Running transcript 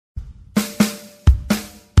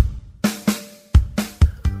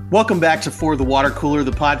Welcome back to For the Water Cooler,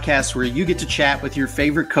 the podcast where you get to chat with your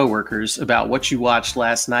favorite coworkers about what you watched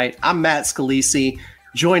last night. I'm Matt Scalisi.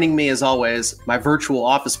 Joining me, as always, my virtual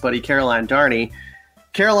office buddy, Caroline Darney.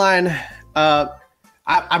 Caroline,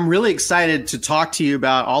 I'm really excited to talk to you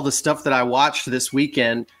about all the stuff that I watched this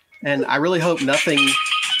weekend, and I really hope nothing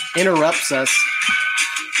interrupts us.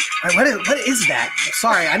 All right, what is that?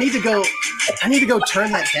 Sorry, I need to go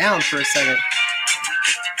turn that down for a second.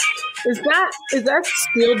 Is that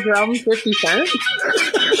steel drum 50 Cent?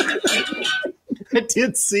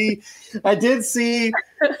 I did see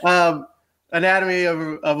Anatomy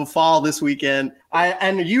of a Fall this weekend.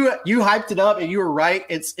 You hyped it up, and you were right.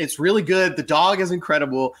 It's really good. The dog is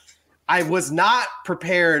incredible. I was not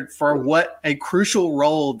prepared for what a crucial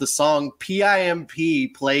role the song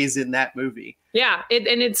PIMP plays in that movie. Yeah,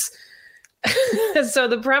 it's so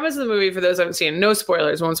the premise of the movie, for those who haven't seen, no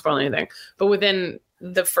spoilers, won't spoil anything. But within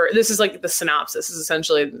this is like the synopsis. Is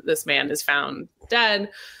essentially this man is found dead.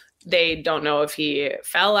 They don't know if he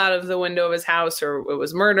fell out of the window of his house or it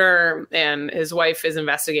was murder, and his wife is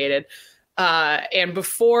investigated. And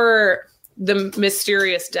before the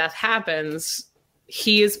mysterious death happens,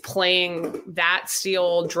 he is playing that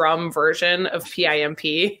steel drum version of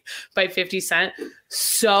PIMP by 50 Cent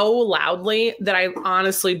so loudly that I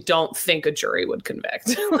honestly don't think a jury would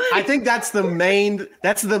convict. I think that's the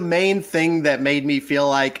main thing that made me feel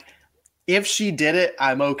like if she did it,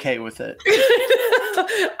 I'm okay with it.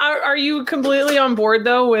 Are you completely on board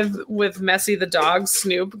though with Messy the dog,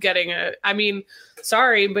 Snoop getting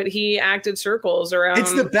sorry, but he acted circles around.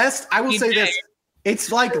 It's the best. I will say this.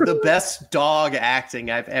 It's like the best dog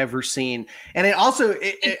acting I've ever seen. And it also,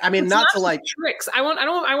 not to like tricks. I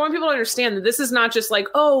want people to understand that this is not just like,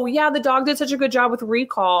 oh yeah, the dog did such a good job with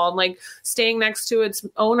recall and like staying next to its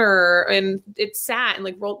owner and it sat and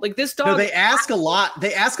like rolled like this dog. No, they ask a lot.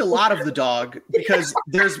 They ask a lot of the dog because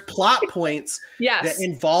there's plot points that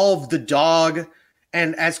involve the dog.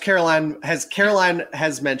 And as Caroline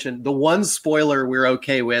has mentioned, the one spoiler we're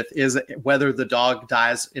okay with is whether the dog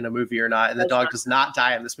dies in a movie or not. And the dog does not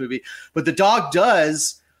die in this movie, but the dog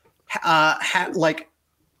does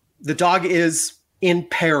the dog is in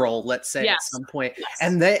peril, let's say at some point. Yes.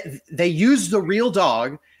 And they use the real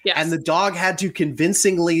dog and the dog had to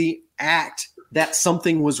convincingly act that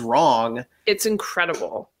something was wrong. It's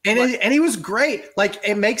incredible. And he was great. Like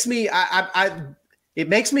it makes me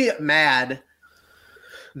mad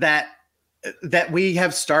that we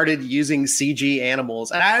have started using CG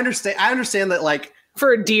animals. And I understand that like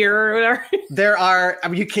for a deer or whatever. there are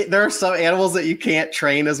some animals that you can't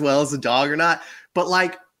train as well as a dog or not, but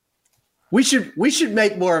like we should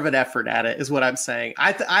make more of an effort at it is what I'm saying.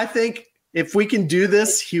 I think if we can do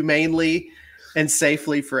this humanely and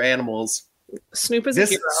safely for animals, Snoop is a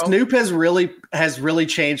hero. Snoop has really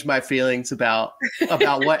changed my feelings about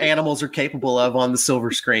what animals are capable of on the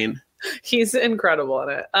silver screen. He's incredible in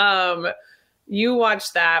it. You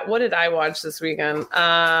watched that. What did I watch this weekend?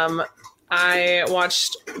 I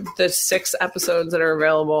watched the 6 episodes that are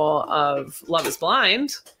available of Love is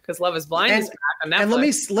Blind, because Love is Blind is back on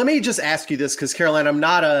Netflix. And let me just ask you this, because Caroline, I'm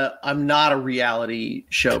not a reality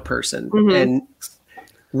show person. Mm-hmm.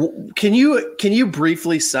 And can you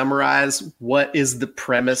briefly summarize what is the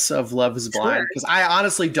premise of Love is Blind? Because I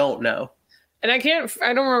honestly don't know. And I don't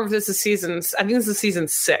remember if this is I think this is season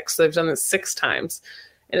 6. They've done this 6 times.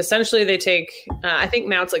 And essentially they take, I think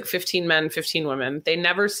now it's like 15 men, 15 women. They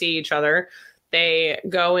never see each other. They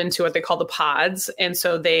go into what they call the pods. And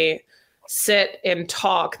so they sit and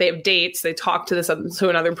talk. They have dates. They talk to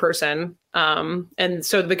another person. And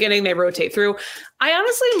so at the beginning they rotate through. I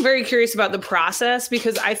honestly am very curious about the process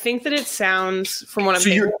because I think that it sounds from what I'm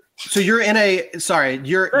thinking. So you're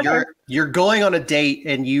going on a date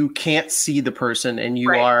and you can't see the person and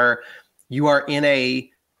you are in a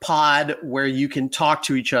pod where you can talk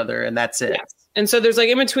to each other and that's it. Yes. And so there's like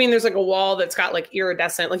in between, there's like a wall that's got like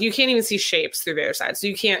iridescent, like you can't even see shapes through the other side. So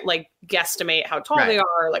you can't like guesstimate how tall they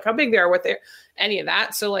are, like how big they are, what they're, any of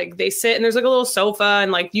that. So like they sit and there's like a little sofa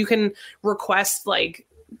and like you can request like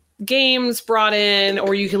games brought in,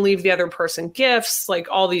 or you can leave the other person gifts, like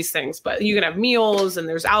all these things, but you can have meals and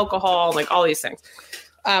there's alcohol, like all these things.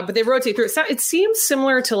 But they rotate through. It seems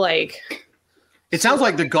similar to like, it sounds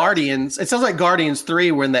like Guardians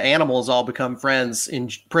 3 when the animals all become friends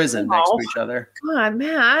in prison next to each other. God,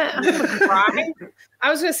 Matt, I'm gonna cry.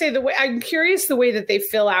 I was going to say I'm curious the way that they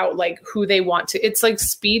fill out like who they want to. It's like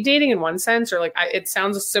speed dating in one sense, or like it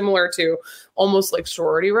sounds similar to almost like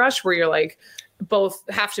Sorority Rush, where you're like both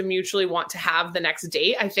have to mutually want to have the next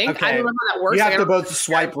date. I think I don't know how that works. You have to both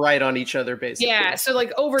swipe right on each other, basically. Yeah. So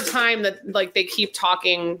like over time that like they keep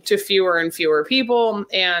talking to fewer and fewer people,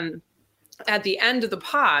 and at the end of the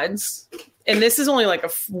pods, and this is only like a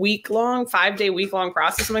 5-day week long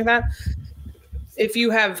process, something like that. If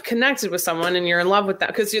you have connected with someone and you're in love with them,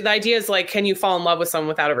 because the idea is like, can you fall in love with someone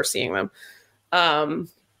without ever seeing them? And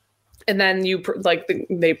then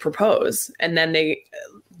they propose, and then they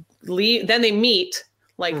leave. Then they meet.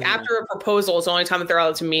 Like after a proposal is the only time that they're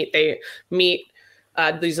allowed to meet. They meet.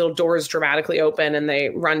 These little doors dramatically open, and they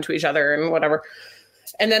run to each other and whatever.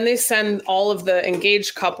 And then they send all of the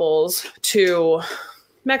engaged couples to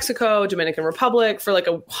Mexico, Dominican Republic for like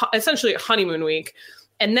essentially a honeymoon week.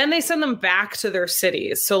 And then they send them back to their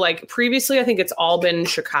cities. So like previously, I think it's all been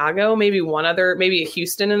Chicago, maybe maybe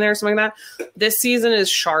Houston in there, something like that. This season is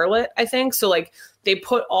Charlotte, I think. So like they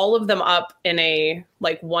put all of them up in a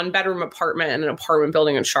like 1-bedroom apartment in an apartment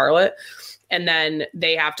building in Charlotte. And then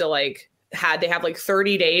they have to like, they have like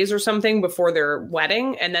 30 days or something before their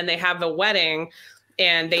wedding. And then they have a wedding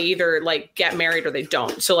and they either like get married or they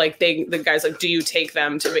don't. So like the guy's like, do you take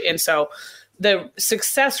them to, and so the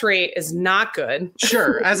success rate is not good.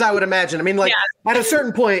 Sure. As I would imagine. I mean, like at a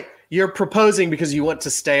certain point you're proposing because you want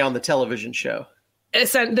to stay on the television show.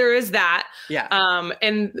 There is that. Yeah.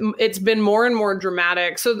 And it's been more and more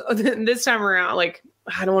dramatic. So this time around, like,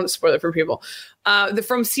 I don't want to spoil it for people.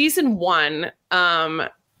 From season 1,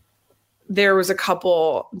 there was a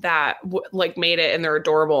couple that like made it and they're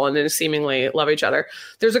adorable and they seemingly love each other.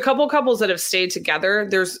 There's a couple couples that have stayed together.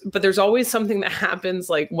 But there's always something that happens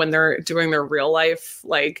like when they're doing their real life,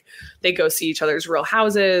 like they go see each other's real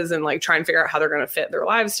houses and like try and figure out how they're going to fit their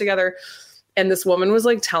lives together. And this woman was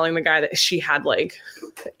like telling the guy that she had like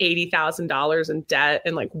 $80,000 in debt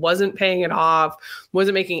and like wasn't paying it off,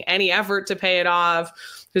 wasn't making any effort to pay it off.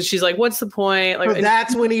 Cause she's like, what's the point? Like, so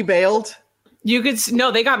that's when he bailed.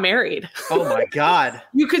 No, they got married. Oh my God.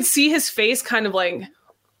 You could see his face kind of like,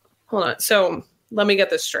 hold on. So let me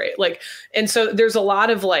get this straight. Like, and so there's a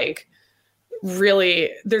lot of like,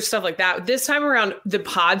 really, there's stuff like that. This time around, the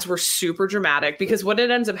pods were super dramatic because what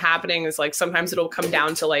it ends up happening is like, sometimes it'll come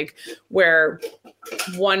down to like where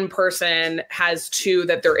one person has 2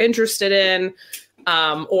 that they're interested in,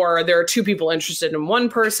 or there are 2 people interested in one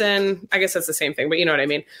person. I guess that's the same thing, but you know what I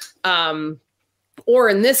mean? Or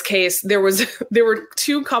in this case, there were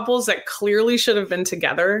 2 couples that clearly should have been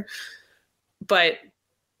together, but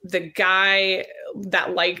the guy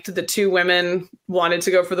that liked the 2 women wanted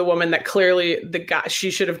to go for the woman that clearly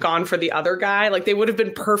she should have gone for the other guy. Like they would have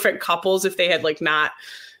been perfect couples if they had like not,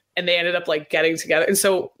 and they ended up like getting together. And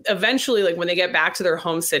so eventually, like when they get back to their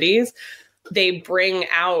home cities, they bring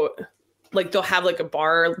out, like they'll have like a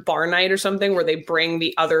bar night or something where they bring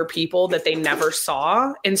the other people that they never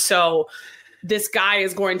saw. And so this guy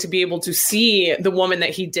is going to be able to see the woman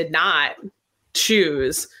that he did not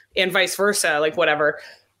choose and vice versa, like whatever.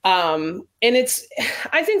 And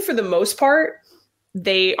I think for the most part,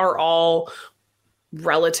 they are all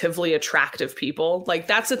relatively attractive people. Like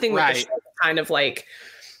that's the thing that the show kind of like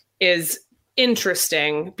is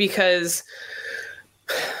interesting because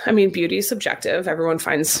I mean, beauty is subjective. Everyone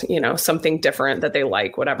finds, something different that they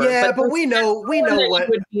like, whatever. Yeah, but we know what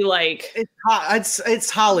would be like. It's hot. It's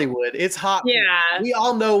Hollywood. It's hot. Yeah, people. We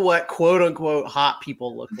all know what quote unquote hot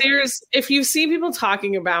people look like. If you see people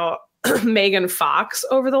talking about Megan Fox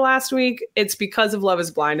over the last week, it's because of Love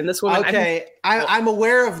Is Blind and this woman. Okay, I'm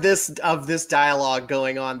aware of this dialogue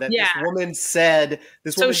going on that this woman said.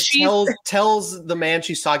 This woman tells the man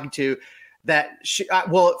she's talking to that she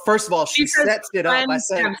first of all she sets it up by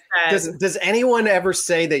saying, does anyone ever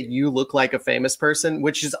say that you look like a famous person,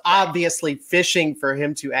 which is obviously fishing for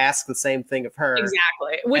him to ask the same thing of her.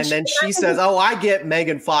 Exactly. And then she says, I get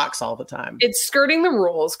Megan Fox all the time. It's skirting the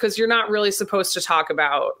rules because you're not really supposed to talk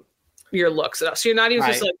about your looks. So you're not even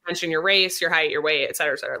supposed to like mention your race, your height, your weight, et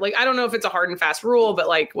cetera, et cetera. Like, I don't know if it's a hard and fast rule, but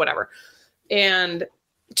like whatever. And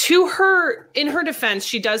in her defense,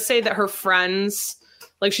 she does say that her friends,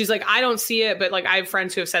 like, she's like, I don't see it, but like, I have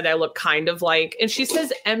friends who have said that I look kind of like, and she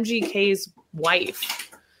says MGK's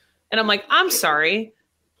wife. And I'm like, I'm sorry.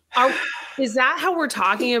 Is that how we're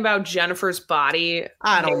talking about Jennifer's body?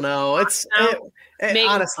 I don't know.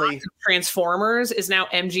 Honestly, Transformers is now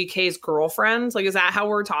MGK's girlfriend. Like, is that how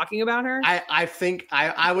we're talking about her? I think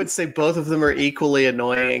I would say both of them are equally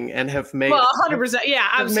annoying and have made 100%. Yeah,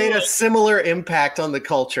 absolutely. Made a similar impact on the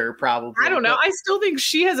culture. Probably. I don't know. I still think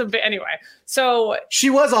she has a bit anyway. So she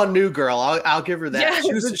was on New Girl. I'll give her that.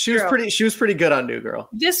 Yes, she was pretty good on New Girl.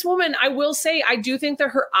 This woman, I will say, I do think that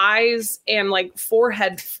her eyes and like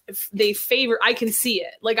forehead, they favor. I can see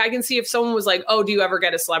it. Like, I can see if someone was like, "Oh, do you ever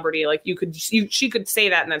get a celebrity?" Like, she could say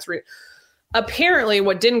that, and that's real. apparently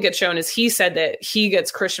what didn't get shown is he said that he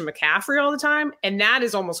gets Christian McCaffrey all the time. And that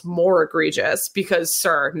is almost more egregious because,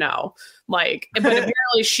 sir, no. Like, but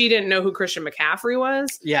apparently she didn't know who Christian McCaffrey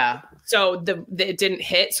was. Yeah. So it didn't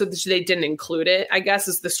hit. So they didn't include it, I guess,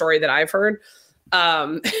 is the story that I've heard.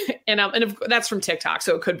 And that's from TikTok.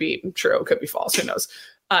 So it could be true. It could be false. Who knows?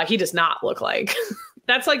 He does not look like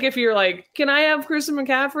that's like if you're like, can I have Christian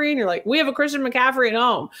McCaffrey? And you're like, we have a Christian McCaffrey at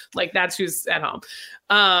home. Like that's who's at home.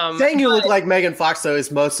 Saying you look like Megan Fox, though,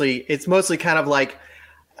 it's mostly kind of like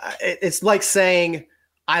it's like saying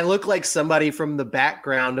I look like somebody from the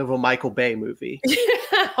background of a Michael Bay movie.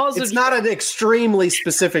 It's not an extremely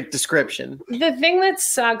specific description. The thing that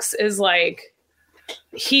sucks is like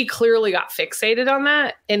he clearly got fixated on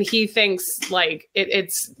that, and he thinks like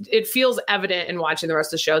it feels evident in watching the rest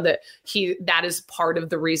of the show that that is part of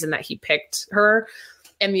the reason that he picked her.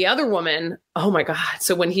 And the other woman, oh my God.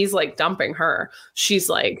 So when he's like dumping her, she's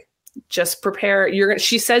like, just prepare.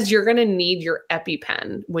 She says you're going to need your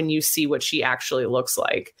EpiPen when you see what she actually looks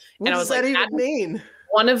like. What does that even mean?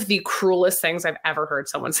 One of the cruelest things I've ever heard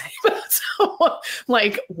someone say about someone.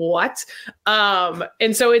 Like, what?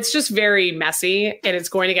 And so it's just very messy, and it's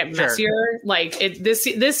going to get messier. Sure. Like this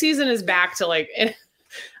season is back to like,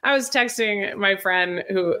 I was texting my friend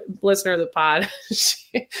listener of the pod,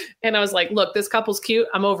 and I was like, look, this couple's cute.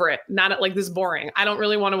 I'm over it. Not like this boring. I don't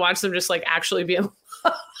really want to watch them just like actually be in love.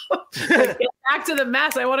 Like, get back to the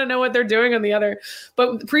mess. I want to know what they're doing on the other.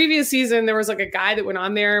 But the previous season, there was like a guy that went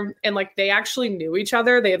on there, and like they actually knew each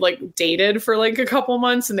other. They had like dated for like a couple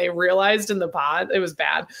months, and they realized in the pod it was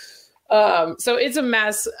bad. So it's a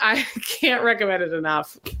mess. I can't recommend it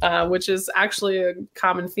enough, which is actually a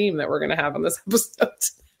common theme that we're going to have on this episode.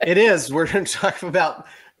 It is. We're going to talk about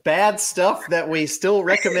bad stuff that we still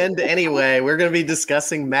recommend anyway. We're going to be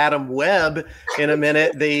discussing Madam Web in a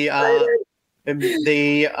minute. It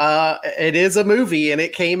is a movie, and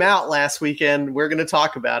it came out last weekend. We're going to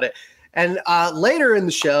talk about it. And later in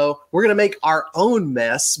the show, we're going to make our own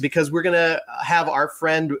mess because we're going to have our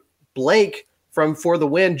friend Blake from For the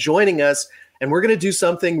Win joining us, and we're going to do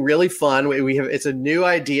something really fun. It's a new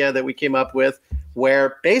idea that we came up with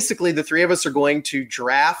where basically the three of us are going to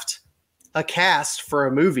draft a cast for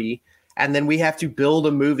a movie, and then we have to build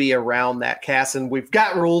a movie around that cast, and we've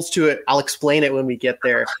got rules to it. I'll explain it when we get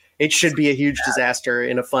there. It should be a huge disaster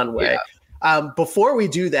in a fun way. Yeah. Before we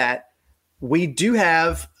do that, we do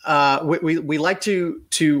have we like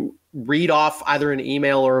to read off either an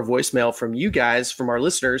email or a voicemail from you guys, from our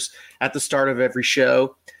listeners, at the start of every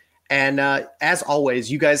show. And as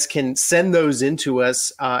always, you guys can send those into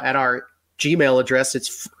us at our Gmail address.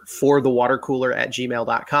 It's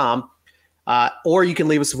forthewatercooler@gmail.com. Or you can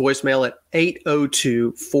leave us a voicemail at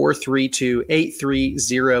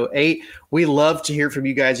 802-432-8308. We love to hear from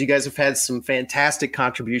you guys. You guys have had some fantastic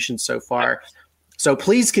contributions so far. So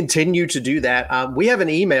please continue to do that. We have an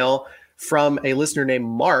email from a listener named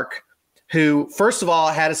Mark, who, first of all,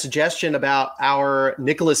 had a suggestion about our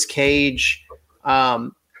Nicolas Cage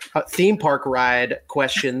theme park ride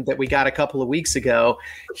question that we got a couple of weeks ago.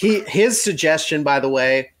 His suggestion, by the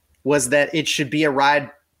way, was that it should be a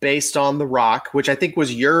ride based on The Rock, which I think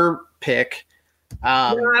was your pick. We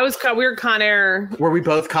were Con Air. Were we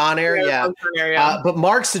both Con Air? Yeah. Con Air, yeah. But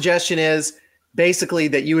Mark's suggestion is basically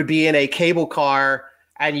that you would be in a cable car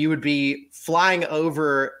and you would be flying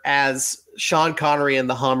over as Sean Connery in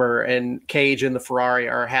the Hummer and Cage in the Ferrari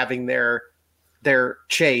are having their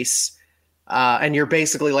chase. And you're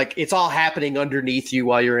basically like, it's all happening underneath you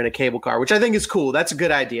while you're in a cable car, which I think is cool. That's a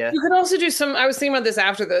good idea. You could also do I was thinking about this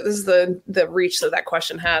after this is the reach that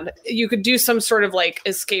question had. You could do some sort of like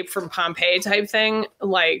Escape from Pompeii type thing,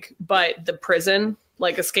 like, but the prison,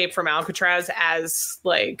 like Escape from Alcatraz as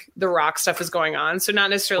like the Rock stuff is going on. So not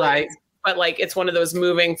necessarily, right, but like, it's one of those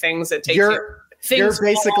moving things that takes you're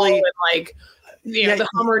basically and, like, the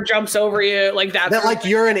Hummer jumps over you like that. That like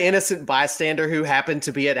you're an innocent bystander who happened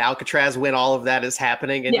to be at Alcatraz when all of that is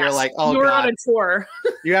happening, and you're like, oh, you're on a tour.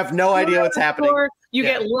 You have no idea what's happening. You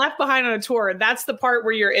get left behind on a tour. That's the part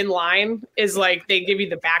where you're in line. Is like they give you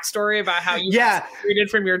the backstory about how you got separated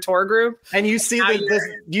from your tour group, and you see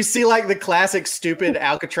you see like the classic stupid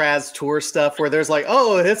Alcatraz tour stuff where there's like,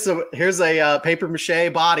 oh, here's a paper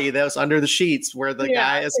mache body that was under the sheets where the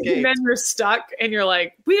guy escaped. And then you're stuck, and you're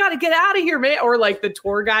like, we got to get out of here, man. Or like the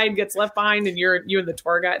tour guide gets left behind, and you and the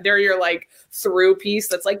tour guide, they're your like through piece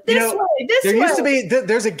that's like this way. There used to be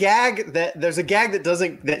there's a gag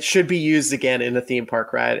that should be used again in a theme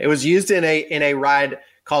park ride. It was used in a ride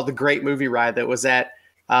called the Great Movie Ride that was at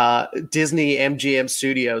Disney MGM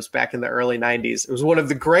Studios back in the early 90s. It was one of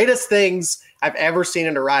the greatest things I've ever seen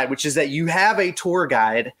in a ride, which is that you have a tour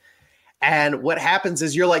guide And what happens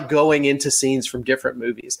is you're like going into scenes from different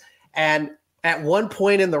movies. And at one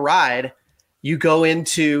point in the ride, you go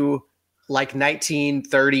into like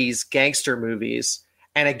 1930s gangster movies,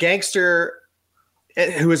 and a gangster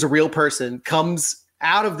who is a real person comes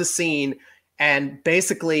out of the scene and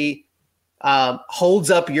basically holds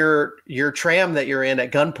up your tram that you're in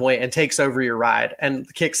at gunpoint and takes over your ride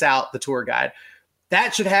and kicks out the tour guide.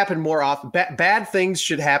 That should happen more often. Bad things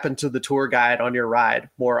should happen to the tour guide on your ride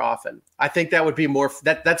more often. I think that would be more.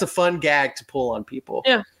 That's a fun gag to pull on people.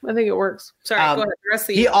 Yeah, I think it works. Sorry, go ahead. The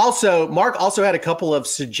rest of Mark also had a couple of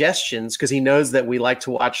suggestions because he knows that we like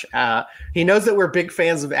to watch. He knows that we're big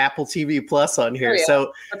fans of Apple TV Plus on here.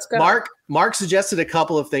 So Mark suggested a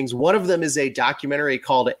couple of things. One of them is a documentary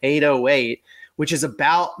called 808, which is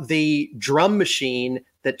about the drum machine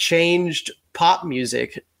that changed pop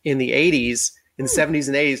music in the 80s. In the 70s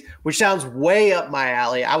and 80s, which sounds way up my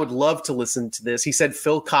alley. I would love to listen to this. He said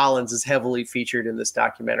Phil Collins is heavily featured in this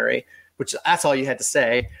documentary, which that's all you had to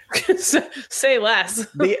say. Say less.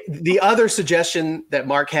 The other suggestion that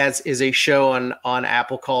Mark has is a show on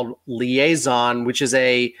Apple called Liaison, which is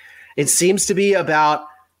it seems to be about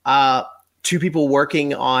two people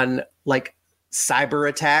working on like cyber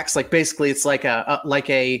attacks. Like basically it's like a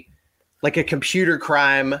computer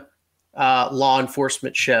crime law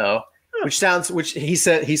enforcement show. Which he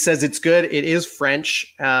says it's good. It is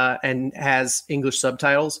French and has English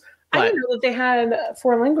subtitles. I didn't know that they had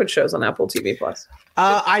foreign language shows on Apple TV Plus.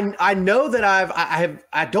 I know that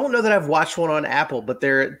I don't know that I've watched one on Apple, but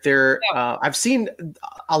I've seen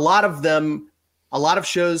a lot of them, a lot of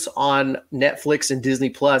shows on Netflix and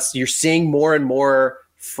Disney Plus. You're seeing more and more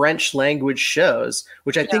French language shows,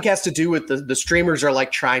 which I think has to do with the streamers are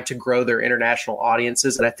like trying to grow their international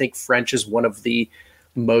audiences, and I think French is one of the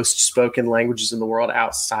most spoken languages in the world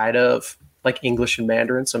outside of like English and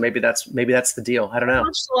Mandarin. So maybe that's the deal. I don't know. I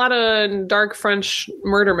watched a lot of dark French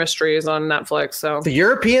murder mysteries on Netflix. So the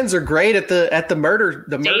Europeans are great at the murder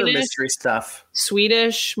mystery stuff.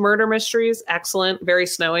 Swedish murder mysteries, excellent, very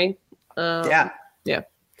snowy. Yeah.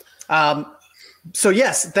 So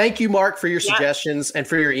yes, thank you, Mark, for your suggestions and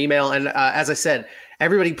for your email. And as I said,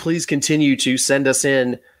 everybody, please continue to send us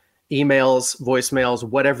in emails, voicemails,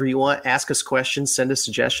 whatever you want. Ask us questions, send us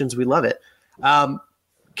suggestions. We love it.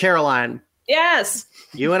 Caroline. Yes.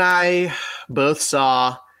 You and I both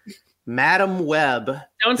saw Madam Web.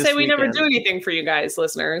 Don't say we never do anything for you guys,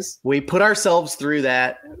 listeners. We put ourselves through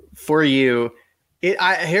that for you.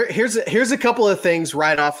 Here's a couple of things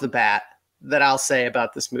right off the bat that I'll say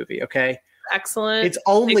about this movie. Okay. Excellent. It's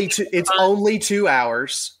only 2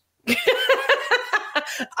 hours.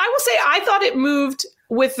 I will say I thought it moved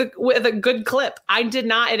with a good clip. I did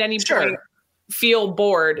not at any point feel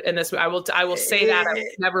bored in this. I will say that I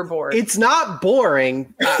was never bored. It's not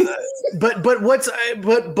boring, but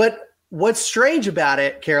what's strange about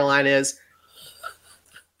it, Caroline, is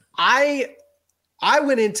I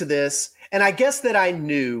went into this, and I guess that I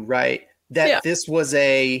knew that this was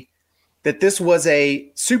a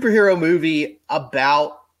superhero movie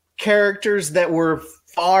about characters that were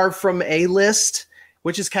far from A-list,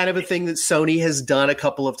 which is kind of a thing that Sony has done a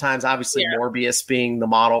couple of times, obviously Morbius being the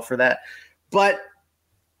model for that. But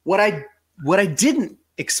what I didn't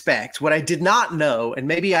expect, what I did not know, and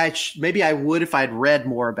maybe I would if I'd read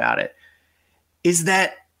more about it, is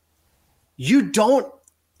that you don't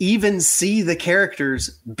even see the characters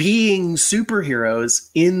being superheroes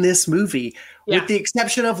in this movie, with the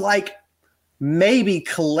exception of like maybe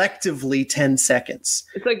collectively 10 seconds.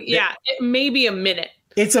 It's like, it may be a minute.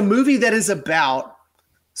 It's a movie that is about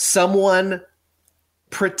someone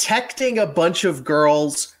protecting a bunch of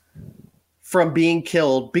girls from being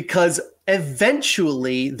killed because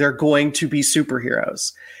eventually they're going to be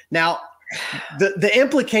superheroes. Now, the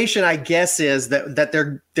implication, I guess, is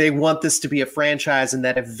that they want this to be a franchise and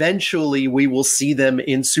that eventually we will see them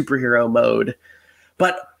in superhero mode.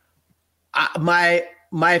 But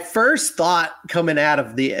my first thought coming out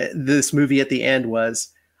of this movie at the end was,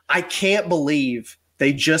 I can't believe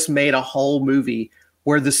they just made a whole movie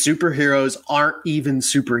where the superheroes aren't even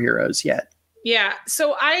superheroes yet. Yeah.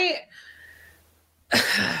 So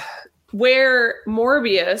where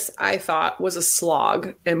Morbius, I thought, was a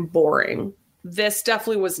slog and boring, this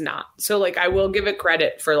definitely was not. So like, I will give it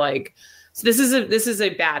credit for like, so this is a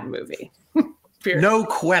bad movie. No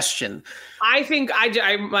question. I think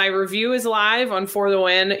my review is live on For the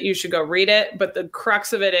Win. You should go read it. But the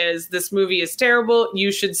crux of it is this movie is terrible.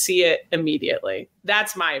 You should see it immediately.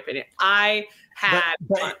 That's my opinion.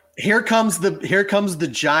 But here comes the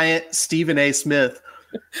giant Stephen A. Smith.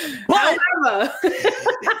 But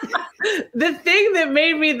the thing that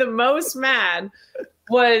made me the most mad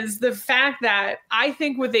was the fact that I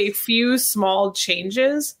think with a few small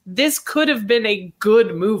changes, this could have been a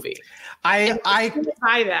good movie. I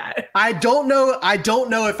don't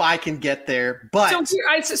know if I can get there, but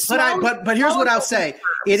but here's what I'll say.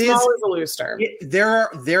 It is a loose term.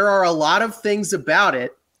 There are a lot of things about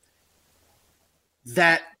it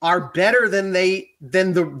that are better than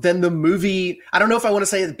the movie. I don't know if I want to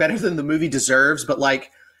say it's better than the movie deserves, but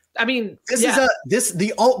like, I mean,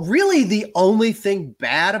 really the only thing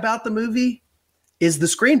bad about the movie is the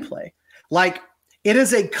screenplay. Like, it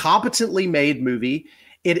is a competently made movie.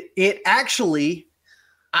 It actually,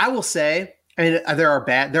 I will say, I mean,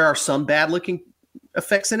 there are some bad looking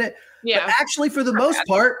effects in it. Yeah. But actually, for the most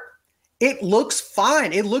part, it looks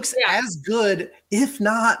fine. It looks as good, if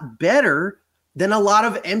not better, than a lot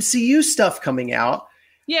of MCU stuff coming out.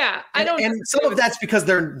 Yeah, and some of that's because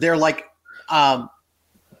they're like,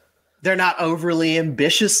 they're not overly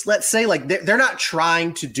ambitious. Let's say, like they're not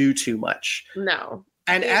trying to do too much. No,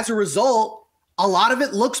 and as a result, a lot of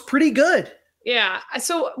it looks pretty good. Yeah.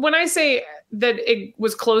 So when I say that it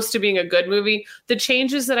was close to being a good movie, the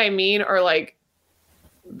changes that I mean are like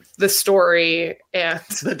the story and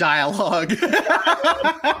the dialogue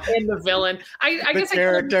and the villain. I guess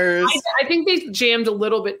characters. I think they jammed a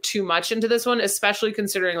little bit too much into this one, especially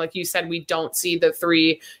considering, like you said, we don't see the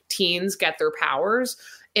three teens get their powers.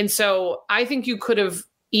 And so I think you could have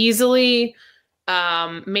easily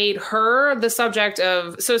made her the subject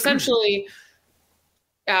of, so essentially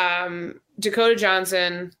Dakota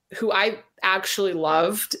Johnson, who I actually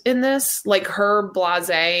loved in this, like her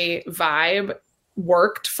blasé vibe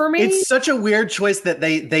worked for me. It's such a weird choice that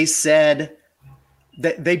they said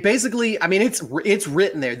that they basically, I mean, it's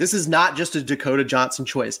written there. This is not just a Dakota Johnson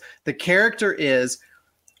choice. The character is,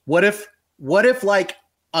 what if like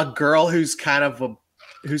a girl who's kind of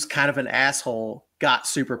an asshole got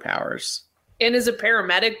superpowers and is a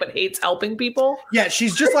paramedic but hates helping people? Yeah,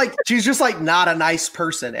 she's just like not a nice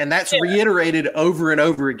person, and that's reiterated over and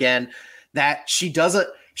over again, that she doesn't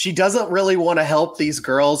really want to help these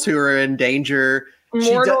girls who are in danger,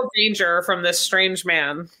 mortal danger from this strange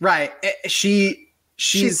man. Right. She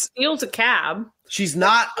steals a cab. She's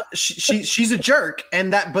not. She's a jerk,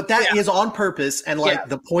 and that is on purpose. And like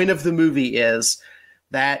the point of the movie is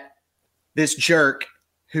that this jerk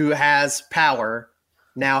who has power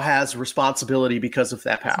now has responsibility because of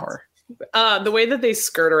that power. The way that they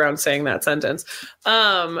skirt around saying that sentence.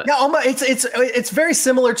 It's very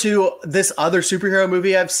similar to this other superhero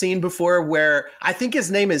movie I've seen before, where I think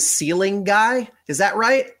his name is Ceiling Guy. Is that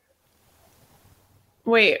right?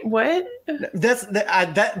 Wait, what?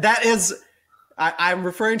 I'm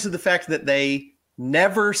referring to the fact that they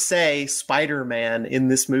never say Spider-Man in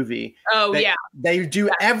this movie. Oh, They do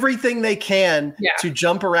everything they can to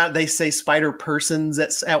jump around. They say Spider-Persons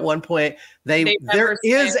at one point. There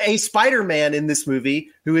is a Spider-Man in this movie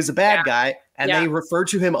who is a bad guy, and they refer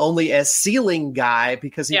to him only as Ceiling Guy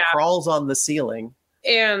because he crawls on the ceiling.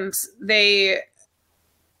 And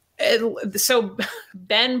so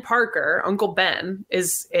Ben Parker, Uncle Ben,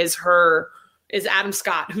 is Adam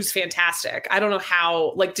Scott, who's fantastic. I don't know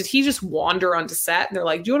how, like, did he just wander onto set and they're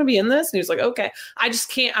like, do you want to be in this? And he was like, okay. I just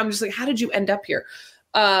can't. I'm just like, how did you end up here?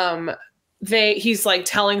 He's like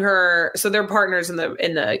telling her, so they're partners in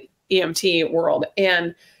the EMT world.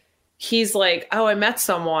 And he's like, oh, I met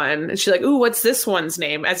someone. And she's like, ooh, what's this one's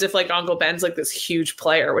name? As if like Uncle Ben's like this huge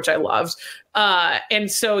player, which I loved. And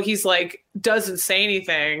so he's like, doesn't say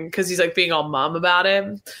anything because he's like being all mum about it.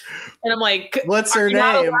 And I'm like, what's her name?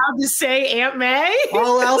 Not allowed to say Aunt May?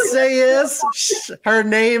 All I'll say is her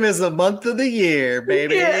name is the month of the year,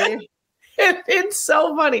 baby. Yeah. It's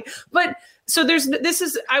so funny. But so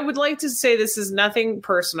I would like to say this is nothing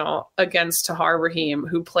personal against Tahar Rahim,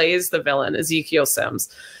 who plays the villain, Ezekiel Sims.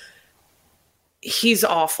 He's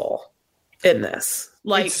awful in this.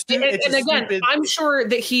 Like, and again, I'm sure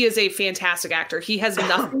that he is a fantastic actor. He has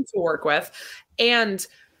nothing to work with. And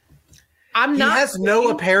he has no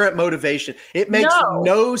apparent motivation. It makes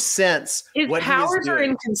no sense. His powers are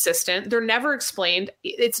inconsistent. They're never explained.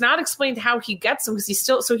 It's not explained how he gets them because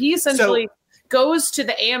he essentially goes to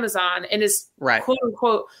the Amazon and is quote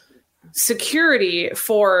unquote security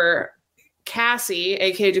for Cassie,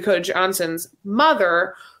 aka Dakota Johnson's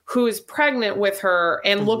mother, who is pregnant with her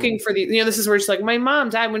and looking for this is where she's like, my mom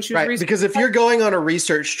died when she was researching. Because if you're going on a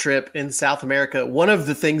research trip in South America, one of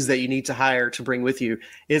the things that you need to hire to bring with you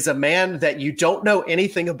is a man that you don't know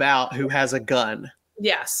anything about who has a gun.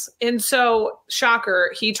 Yes. And so,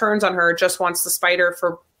 shocker, he turns on her, just wants the spider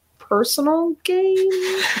for personal gain.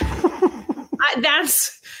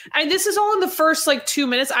 This is all in the first like 2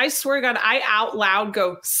 minutes. I swear to God, I out loud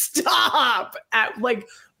go, stop at like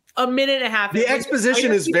a minute and a half. The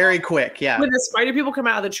exposition is very quick. Yeah. When the spider people come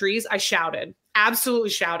out of the trees, I shouted. Absolutely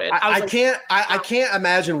shouted. I can't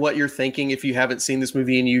imagine what you're thinking if you haven't seen this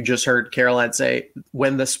movie and you just heard Caroline say,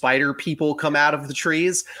 when the spider people come out of the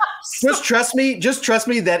trees. Just trust me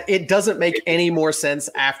that it doesn't make any more sense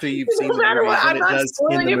after you've seen the movie than it does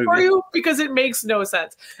in the movie. For you because it makes no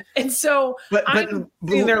sense. And so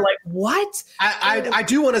they're like, what? I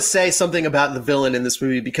do want to say something about the villain in this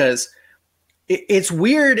movie because it's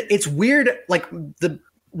weird. It's weird. Like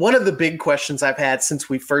one of the big questions I've had since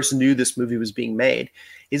we first knew this movie was being made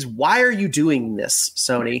is, why are you doing this,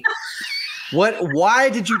 Sony? Why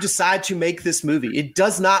did you decide to make this movie? It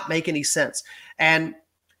does not make any sense. And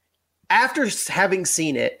after having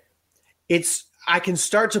seen it, I can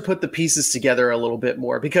start to put the pieces together a little bit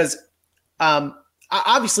more because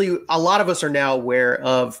obviously a lot of us are now aware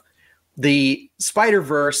of the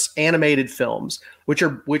Spider-Verse animated films, which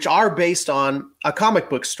are based on a comic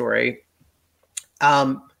book story.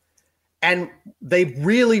 And they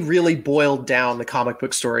really, really boiled down the comic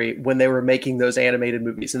book story when they were making those animated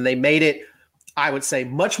movies. And they made it, I would say,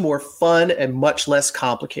 much more fun and much less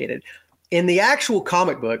complicated. In the actual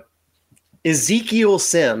comic book, Ezekiel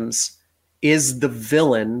Sims is the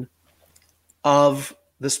villain of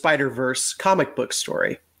the Spider-Verse comic book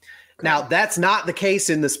story. Now, that's not the case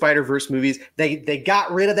in the Spider-Verse movies. They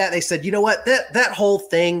got rid of that. They said, you know what, that whole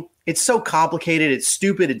thing, it's so complicated. It's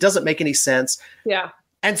stupid. It doesn't make any sense. Yeah.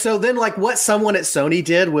 And so then like what someone at Sony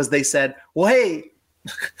did was they said, well, hey,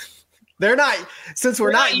 since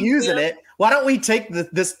we're not using it, why don't we take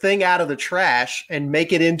this thing out of the trash and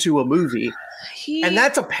make it into a movie? And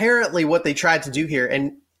that's apparently what they tried to do here.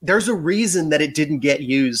 And there's a reason that it didn't get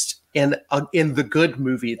used in the good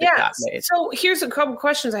movie that got made. So here's a couple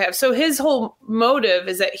questions I have. So his whole motive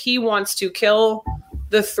is that he wants to kill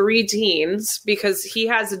the 3 teens because he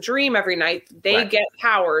has a dream every night. They get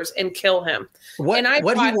powers and kill him. What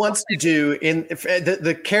he wants to do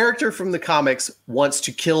the character from the comics wants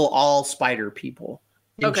to kill all spider people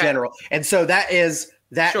in general. And so that is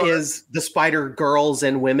the Spider Girls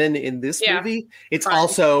and women in this movie. It's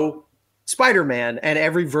also Spider-Man and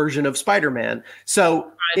every version of Spider-Man.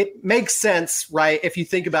 So it makes sense, right? If you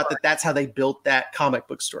think about that, that's how they built that comic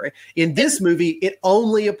book story. In this movie, it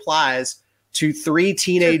only applies to 3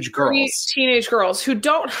 teenage girls who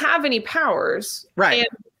don't have any powers. Right. And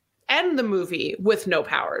end the movie with no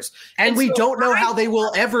powers. And we don't know how they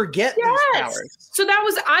will ever get these powers. So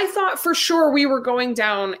I thought for sure we were going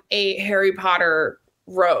down a Harry Potter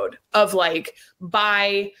road of like,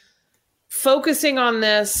 by focusing on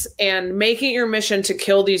this and making your mission to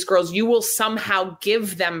kill these girls, you will somehow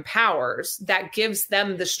give them powers that gives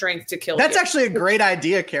them the strength to kill. That's actually a great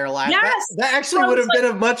idea, Caroline. Yes. That actually would have been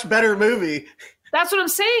a much better movie. That's what I'm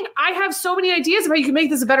saying. I have so many ideas about how you can make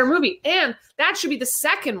this a better movie. And that should be the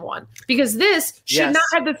second one, because this should not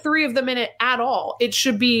have the 3 of them in it at all. It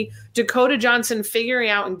should be Dakota Johnson figuring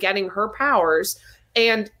out and getting her powers.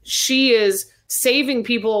 And she is saving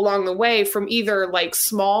people along the way from either like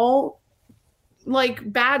small,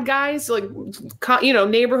 like bad guys, like, you know,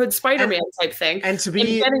 neighborhood Spider-Man type thing, and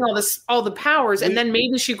getting all the powers, and then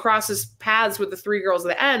maybe she crosses paths with the 3 girls at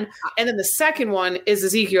the end, and then the second one is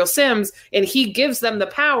Ezekiel Sims, and he gives them the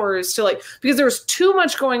powers to like, because there was too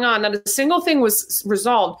much going on, not a single thing was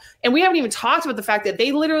resolved, and we haven't even talked about the fact that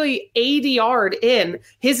they literally ADR'd in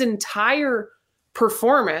his entire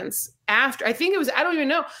performance after. I think it was, I don't even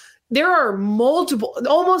know. There are multiple,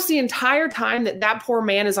 almost the entire time that poor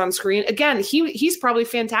man is on screen. Again, he's probably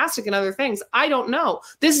fantastic in other things. I don't know.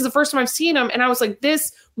 This is the first time I've seen him, and I was like,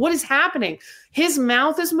 what is happening? His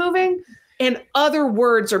mouth is moving, and other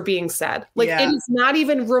words are being said. Like, it is not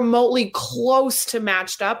even remotely close to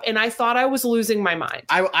matched up, and I thought I was losing my mind.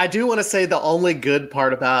 I do want to say the only good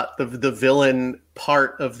part about the villain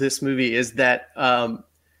part of this movie is that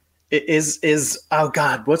it is oh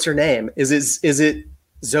God, what's her name? Is it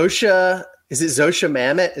Zosha? Is it Zosha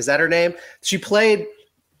Mamet? Is that her name? She played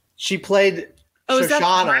Shoshana.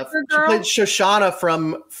 She played Shoshana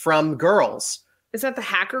from Girls. Is that the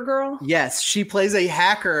hacker girl? Yes, she plays a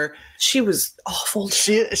hacker. She was awful.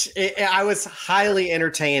 I was highly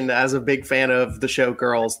entertained as a big fan of the show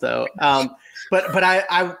Girls, though.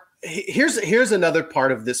 But here's another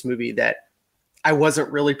part of this movie that I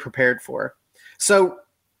wasn't really prepared for. So,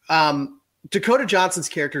 Dakota Johnson's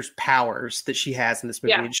character's powers that she has in this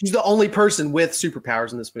movie. Yeah. She's the only person with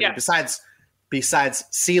superpowers in this movie, besides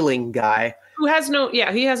Ceiling Guy, who has no.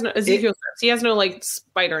 Yeah, he has no Ezekiel. He has no like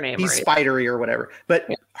spider name. He's spidery or whatever. But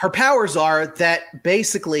her powers are that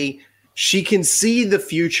basically she can see the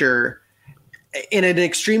future in an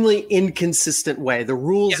extremely inconsistent way. The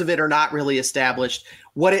rules of it are not really established.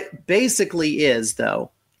 What it basically is, though,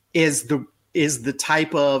 is the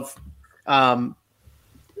type of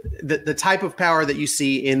the type of power that you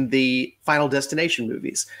see in the Final Destination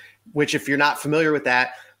movies, which, if you're not familiar with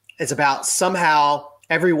that, it's about somehow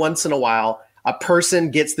every once in a while a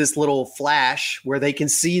person gets this little flash where they can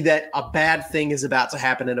see that a bad thing is about to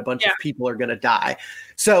happen and a bunch of people are going to die.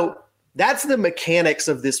 So that's the mechanics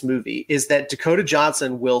of this movie, is that Dakota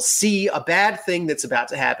Johnson will see a bad thing that's about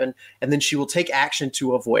to happen, and then she will take action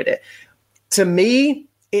to avoid it. To me,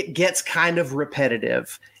 it gets kind of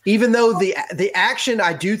repetitive, even though the action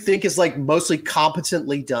I do think is like mostly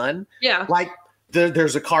competently done. Yeah. Like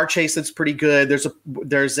there's a car chase that's pretty good. There's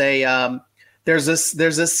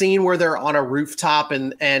a scene where they're on a rooftop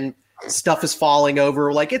and stuff is falling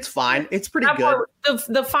over. Like, it's fine. It's pretty good.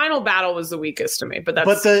 The final battle was the weakest to me, but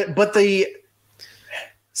the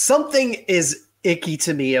something is icky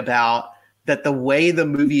to me about that. The way the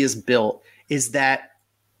movie is built is that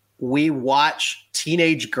we watch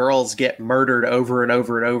teenage girls get murdered over and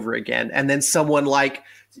over and over again. And then someone, like,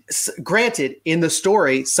 granted, in the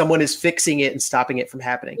story, someone is fixing it and stopping it from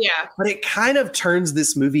happening. Yeah. But it kind of turns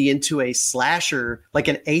this movie into a slasher, like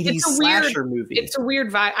an 80s slasher movie. It's a weird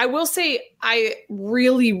vibe. I will say I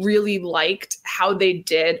really, really liked how they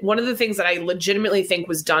did. One of the things that I legitimately think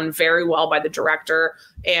was done very well by the director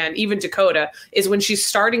and even Dakota is when she's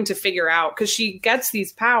starting to figure out, because she gets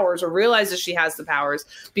these powers or realizes she has the powers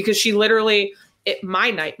because she literally... my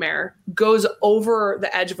nightmare goes over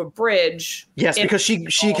the edge of a bridge. Yes, because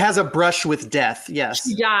she has a brush with death. Yes,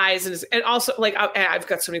 she dies, and also, like, I've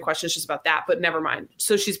got so many questions just about that, but never mind.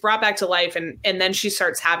 So she's brought back to life, and then she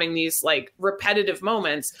starts having these like repetitive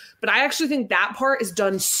moments. But I actually think that part is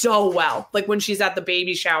done so well. Like when she's at the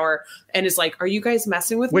baby shower and is like, "Are you guys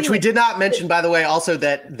messing with me?" Which we like, did not mention, by the way. Also,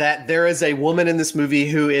 that there is a woman in this movie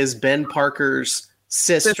who is Ben Parker's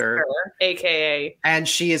sister, aka, and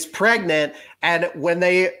she is pregnant. And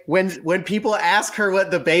when people ask her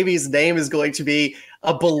what the baby's name is going to be,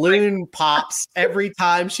 a balloon pops every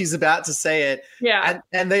time she's about to say it. Yeah.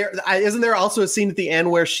 And isn't there also a scene at the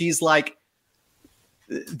end where she's like,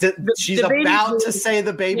 she's about to say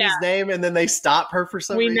the baby's name, and then they stop her for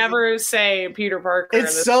some reason. We never say Peter Parker.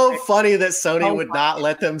 It's so funny that Sony would not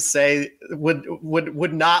let them say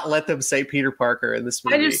would not let them say Peter Parker in this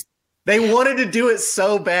movie. They wanted to do it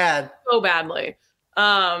so bad. So badly.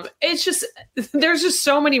 It's just, there's just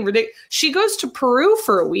so many ridiculous. She goes to Peru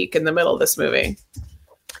for a week in the middle of this movie.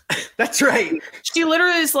 That's right. She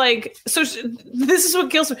literally is like, this is what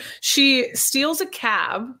kills me. She steals a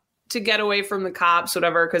cab to get away from the cops,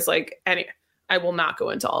 whatever. Cause like, I will not go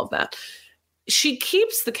into all of that. She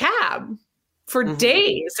keeps the cab for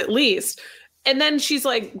days at least. And then she's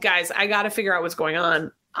like, guys, I got to figure out what's going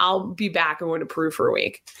on. I'll be back. I'm going to Peru for a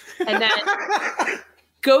week. And then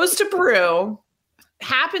goes to Peru,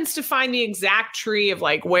 happens to find the exact tree of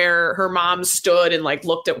like where her mom stood and like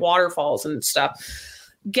looked at waterfalls and stuff.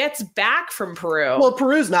 Gets back from Peru. Well,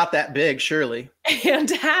 Peru's not that big, surely. And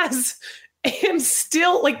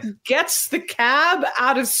still like gets the cab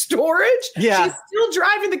out of storage. Yeah. She's still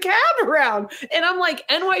driving the cab around. And I'm like,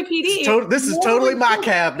 NYPD. This is totally my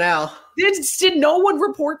cab now. Did no one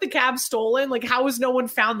report the cab stolen? Like, how has no one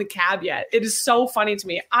found the cab yet? It is so funny to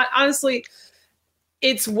me. Honestly,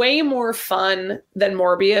 it's way more fun than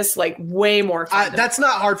Morbius. Like, way more fun. That's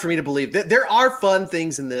not hard for me to believe. There are fun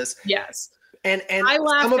things in this. Yes. And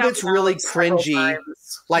some of it's really cringy.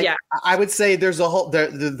 Like, I would say there's a whole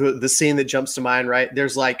the scene that jumps to mind, right?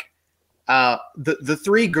 There's like the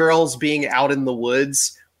three girls being out in the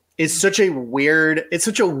woods is such a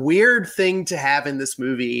weird thing to have in this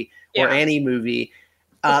movie or any movie,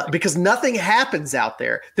 because nothing happens out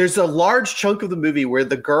there. There's a large chunk of the movie where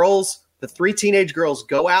the three teenage girls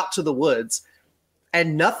go out to the woods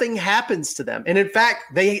and nothing happens to them. And in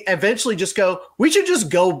fact, they eventually just go, we should just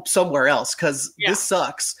go somewhere else because this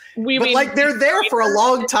sucks. But they're there for a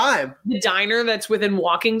long time. The diner that's within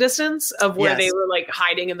walking distance of where they were like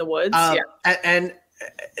hiding in the woods. And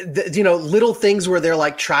little things where they're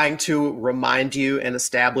like trying to remind you and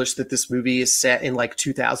establish that this movie is set in like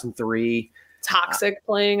 2003. Toxic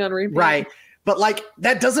playing on repeat. Right. But like,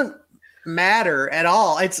 that doesn't matter at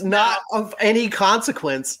all. It's not of any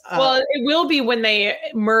consequence. Well, it will be when they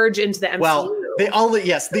merge into the MCU. Well,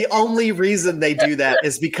 the only reason they do that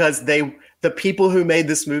is because the people who made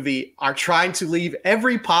this movie are trying to leave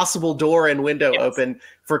every possible door and window open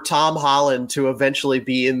for Tom Holland to eventually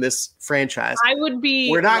be in this franchise.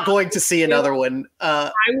 We're not going to see another one.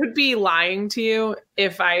 I would be lying to you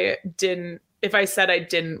if I said I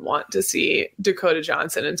didn't want to see Dakota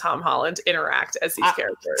Johnson and Tom Holland interact as these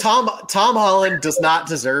characters. Tom Holland does not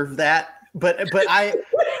deserve that, but I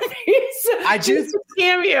I just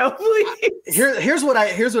cameo, please. Here's what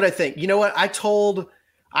I think. You know what? I told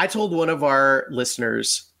one of our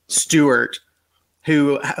listeners, Stuart,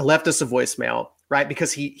 who left us a voicemail, right?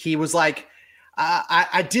 Because he was like,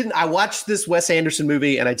 I watched this Wes Anderson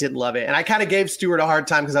movie and I didn't love it. And I kind of gave Stuart a hard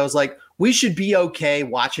time because I was like, we should be okay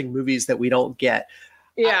watching movies that we don't get.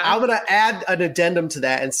 Yeah. I'm going to add an addendum to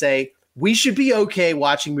that and say, we should be okay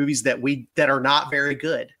watching movies that are not very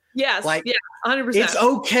good. Yes. Like, yeah, 100%. It's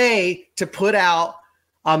okay to put out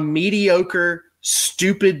a mediocre,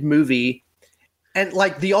 stupid movie. And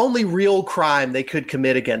like the only real crime they could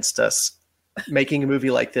commit against us making a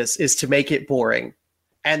movie like this is to make it boring.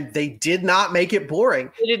 And they did not make it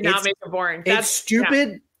boring. They did not make it boring. It's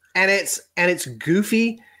stupid and it's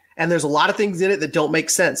goofy. And there's a lot of things in it that don't make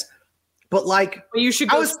sense. But like, you should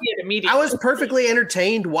go see it immediately. I was perfectly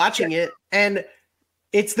entertained watching it. And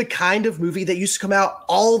it's the kind of movie that used to come out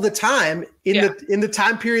all the time in the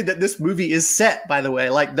time period that this movie is set, by the way,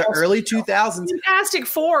 like the early 2000s. Fantastic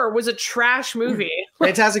Four was a trash movie.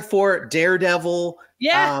 Fantastic Four, Daredevil.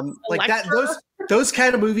 Yeah. Like that. Those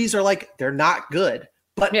kind of movies are like, they're not good,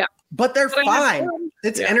 but they're fine.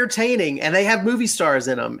 It's entertaining and they have movie stars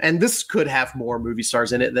in them. And this could have more movie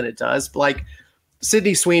stars in it than it does. But like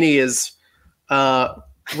Sydney Sweeney is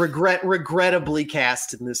regrettably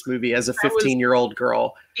cast in this movie as a 15-year-old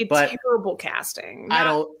girl. But terrible casting.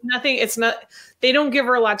 They don't give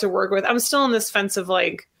her a lot to work with. I'm still on this fence of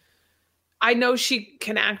like, I know she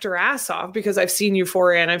can act her ass off because I've seen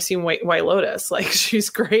Euphoria and I've seen White Lotus. Like she's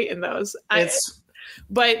great in those.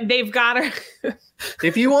 But they've got her.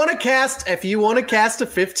 If you want to cast a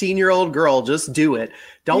 15-year-old girl, just do it.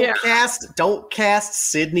 Don't cast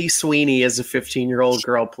Sydney Sweeney as a 15-year-old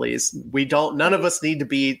girl, please. None of us need to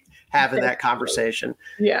be having that conversation.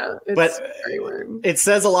 Yeah. But it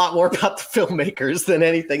says a lot more about the filmmakers than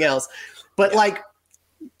anything else. But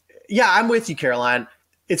I'm with you, Caroline.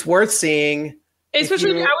 It's worth seeing.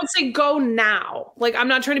 Especially, I would say go now. Like, I'm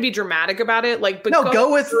not trying to be dramatic about it. Like, but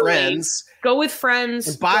go with friends. Go with friends.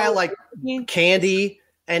 And buy candy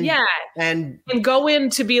and go in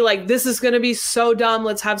to be like, this is going to be so dumb.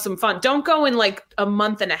 Let's have some fun. Don't go in like a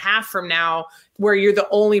month and a half from now where you're the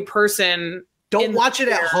only person. Don't watch it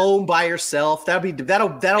at home by yourself. That'll be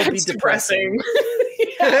depressing.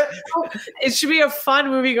 It should be a fun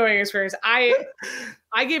movie going experience.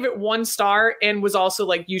 I gave it 1 star and was also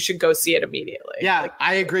like, you should go see it immediately. Yeah,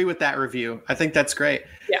 I agree with that review. I think that's great.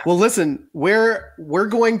 Yeah. Well, listen, we're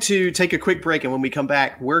going to take a quick break. And when we come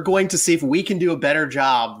back, we're going to see if we can do a better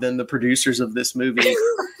job than the producers of this movie.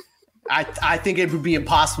 I think it would be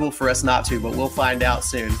impossible for us not to, but we'll find out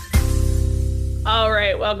soon. All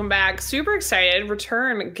right. Welcome back. Super excited.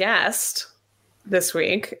 Return guest this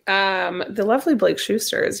week. The lovely Blake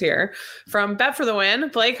Schuster is here from Bet for the Win.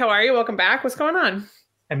 Blake, how are you? Welcome back. What's going on?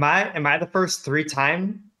 Am I the first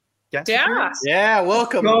 3-time guest? Yeah,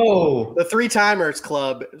 welcome. Oh, the 3-timers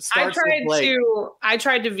club starts with Blake. I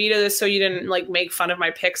tried to veto this so you didn't like make fun of my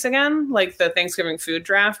picks again, like the Thanksgiving food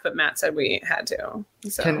draft, but Matt said we had to.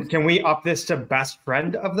 So can we up this to best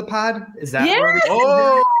friend of the pod? Is that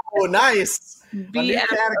nice.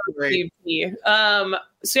 BFVP.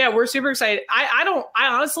 So yeah, we're super excited. I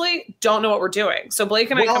honestly don't know what we're doing. So Blake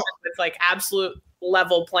and I come in with like absolute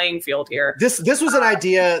level playing field here. This was an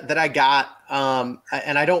idea that I got, and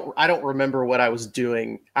I don't remember what I was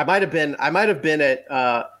doing. I might have been at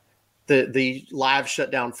the live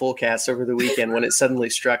shutdown full cast over the weekend when it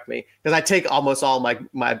suddenly struck me, because I take almost all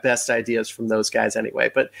my best ideas from those guys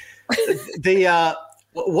anyway. But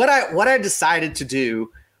what I decided to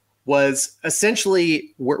do was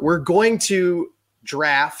essentially we're going to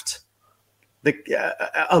draft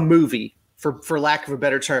a movie. For lack of a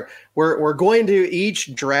better term, we're going to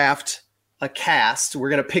each draft a cast. We're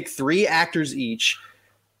going to pick 3 actors each,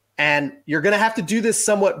 and you're going to have to do this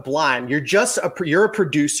somewhat blind. You're a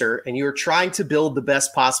producer, and you are trying to build the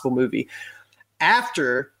best possible movie.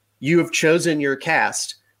 After you have chosen your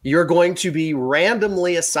cast, you're going to be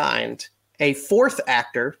randomly assigned a 4th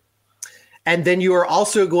actor, and then you are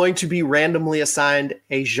also going to be randomly assigned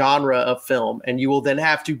a genre of film, and you will then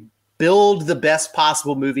have to build the best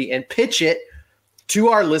possible movie and pitch it to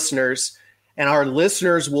our listeners, and our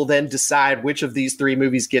listeners will then decide which of these 3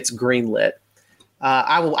 movies gets greenlit.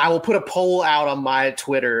 I will put a poll out on my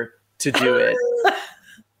Twitter to do it.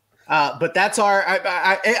 But that's our.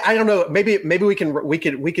 I don't know. Maybe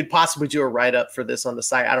we could possibly do a write up for this on the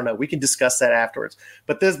site. I don't know. We can discuss that afterwards.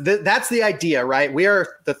 But that's the idea, right?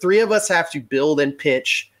 The 3 of us have to build and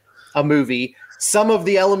pitch a movie. Some of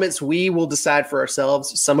the elements we will decide for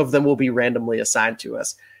ourselves. Some of them will be randomly assigned to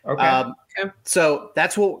us. Okay. So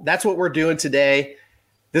that's what we're doing today.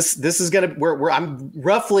 this is gonna I'm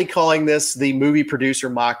roughly calling this the movie producer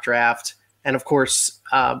mock draft, and of course,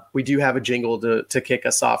 we do have a jingle to kick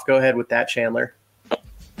us off. Go ahead with that, Chandler.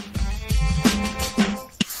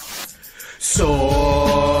 Soy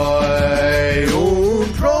un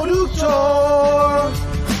productor.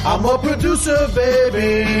 I'm a producer,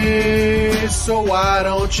 baby. So why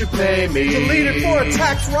don't you pay me? Delete it for a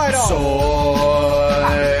tax write-off. Soy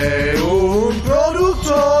un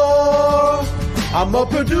productor. I'm a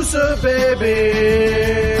producer,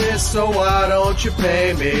 baby. So why don't you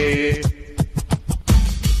pay me?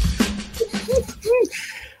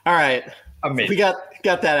 All right. Amazing. We got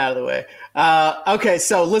that out of the way. Okay,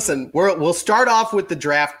 so listen, we'll start off with the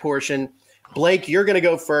draft portion. Blake, you're going to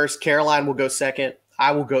go first. Caroline will go second.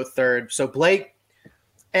 I will go third. So Blake,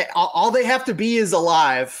 all they have to be is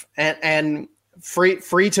alive and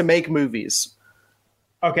free to make movies.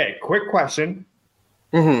 Okay, quick question.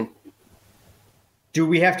 Mm-hmm. Do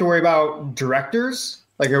we have to worry about directors?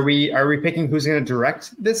 Like, are we picking who's going to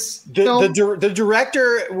direct this film? The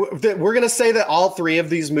director, we're going to say that all three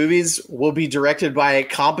of these movies will be directed by a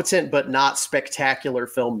competent but not spectacular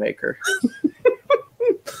filmmaker.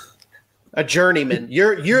 A journeyman.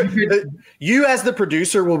 You as the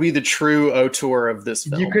producer will be the true auteur of this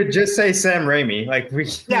film. You could just say Sam Raimi. Like, we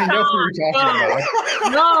know who you're talking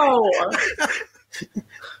about. No.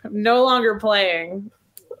 I'm no longer playing.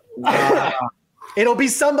 It'll be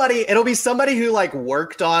somebody who like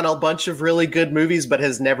worked on a bunch of really good movies but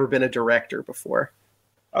has never been a director before.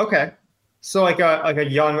 Okay. So like a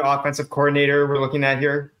young offensive coordinator we're looking at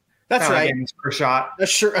here. That's right. First shot.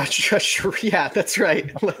 Sure. Yeah, that's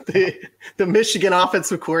right. The Michigan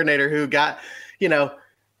offensive coordinator who got,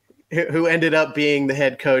 who ended up being the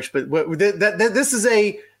head coach. But this is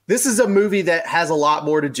a movie that has a lot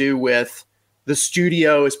more to do with the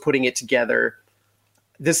studio is putting it together.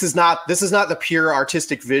 This is not the pure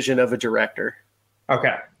artistic vision of a director.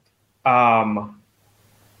 Okay.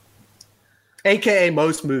 AKA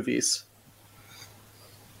most movies.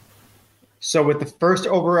 So with the first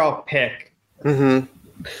overall pick, mm-hmm.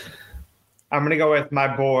 I'm going to go with my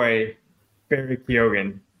boy, Barry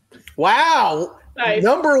Keoghan. Wow. Nice.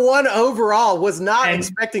 Number one overall. Was not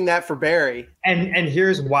expecting that for Barry. And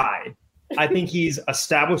here's why. I think he's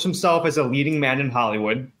established himself as a leading man in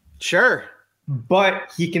Hollywood. Sure.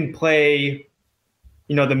 But he can play,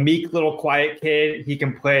 the meek little quiet kid. He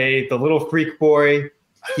can play the little freak boy.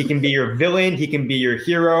 He can be your villain. He can be your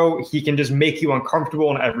hero. He can just make you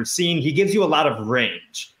uncomfortable in every scene. He gives you a lot of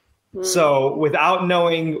range. So without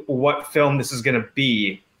knowing what film this is going to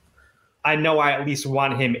be, I know I at least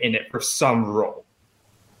want him in it for some role.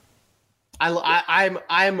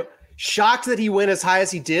 I'm shocked that he went as high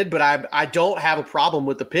as he did, but I don't have a problem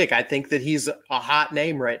with the pick. I think that he's a hot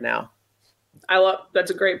name right now.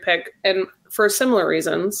 That's a great pick. And for similar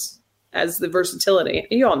reasons as the versatility,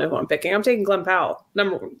 you all know who I'm picking. I'm taking Glenn Powell.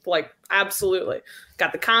 Absolutely.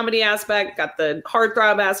 Got the comedy aspect, got the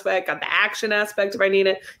heartthrob aspect, got the action aspect if I need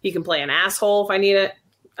it. He can play an asshole if I need it.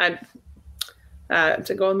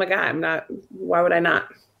 To go with my guy. Why would I not?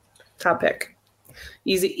 Top pick.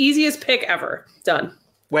 Easiest pick ever. Done.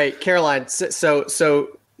 Wait, Caroline.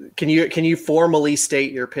 So can you formally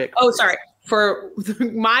state your pick? Oh, sorry. For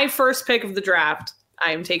my first pick of the draft,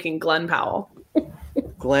 I am taking Glenn Powell.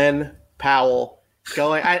 Glenn Powell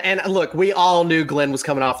going. And look, we all knew Glenn was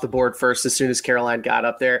coming off the board first as soon as Caroline got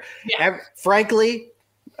up there. Yeah. Frankly,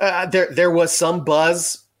 there was some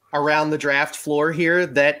buzz around the draft floor here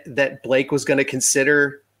that Blake was going to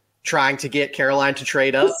consider trying to get Caroline to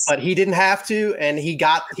trade up, but he didn't have to, and he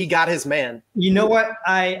got his man. You know what?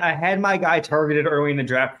 I had my guy targeted early in the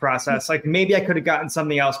draft process. Like, maybe I could have gotten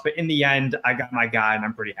something else, but in the end, I got my guy, and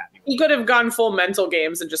I'm pretty happy. He could have gone full mental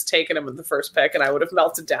games and just taken him with the first pick, and I would have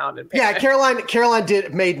melted down. Caroline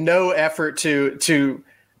made no effort to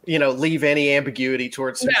leave any ambiguity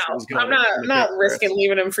towards. No, I'm not risking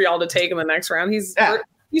leaving him for y'all to take in the next round.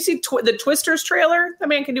 You see the Twisters trailer? That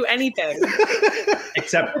man can do anything.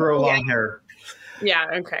 Except grow long hair. Yeah,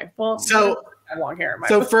 okay. Well, so I have long hair.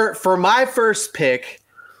 For my first pick,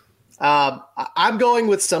 I'm going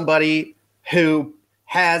with somebody who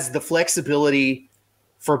has the flexibility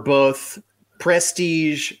for both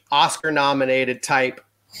prestige, Oscar-nominated type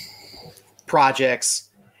projects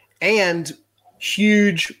and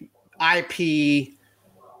huge IP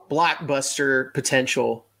blockbuster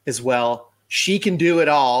potential as well. She can do it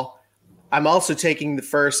all. I'm also taking the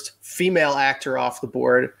first female actor off the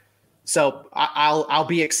board. So I'll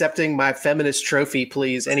be accepting my feminist trophy,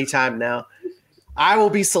 please, anytime now. I will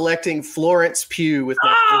be selecting Florence Pugh with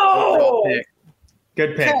my first pick.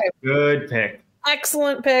 Good pick. Okay. Good pick.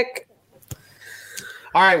 Excellent pick.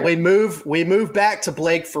 All right, we move back to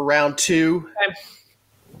Blake for round 2. Okay.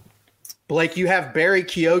 Blake, you have Barry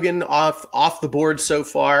Keoghan off the board so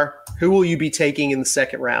far. Who will you be taking in the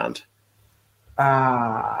second round?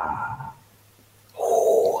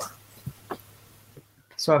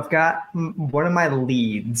 So I've got one of my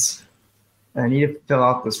leads. I need to fill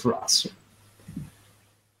out this roster.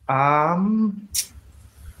 All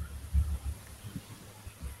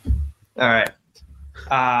right.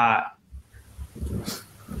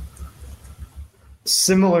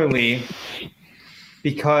 Similarly,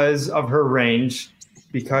 because of her range,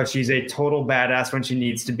 because she's a total badass when she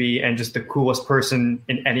needs to be, and just the coolest person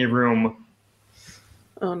in any room.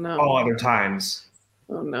 Oh no! All other times.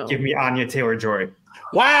 Oh no! Give me Anya Taylor-Joy.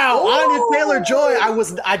 Wow, Anya Taylor-Joy.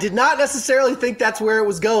 I did not necessarily think that's where it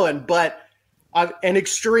was going, but an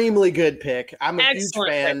extremely good pick. I'm a huge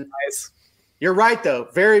fan. Pick, You're right, though.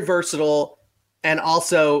 Very versatile, and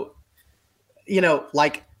also,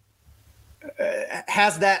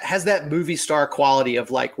 has that movie star quality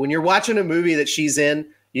of like when you're watching a movie that she's in,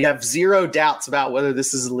 you have zero doubts about whether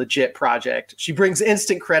this is a legit project. She brings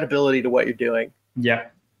instant credibility to what you're doing. Yeah.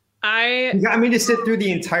 You got me to sit through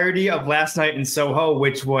the entirety of Last Night in Soho,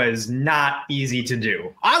 which was not easy to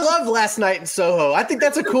do. I love Last Night in Soho. I think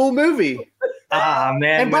that's a cool movie. Man!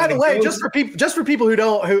 And by the way, just for people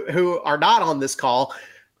who are not on this call,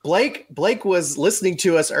 Blake was listening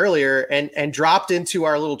to us earlier and dropped into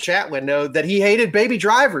our little chat window that he hated Baby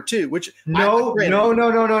Driver too. Which no.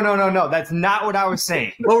 That's not what I was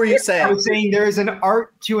saying. What were you saying? I was saying there is an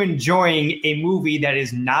art to enjoying a movie that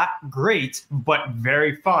is not great but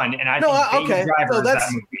very fun, and I think Baby Driver is that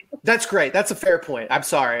movie. That's great. That's a fair point. I'm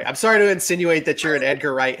sorry to insinuate that you're an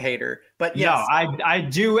Edgar Wright hater, but yes. No, I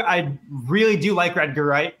do. I really do like Edgar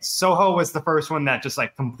Wright. Soho was the first one that just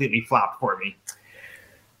like completely flopped for me.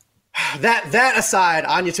 That aside,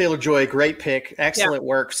 Anya Taylor-Joy, great pick. Excellent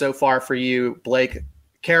work so far for you, Blake.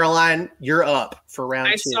 Caroline, you're up for round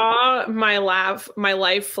 2. I saw my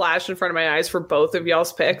life flash in front of my eyes for both of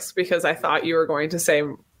y'all's picks because I thought you were going to say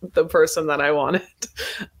the person that I wanted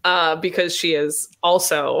because she is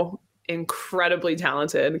also incredibly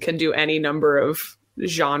talented, can do any number of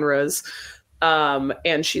genres,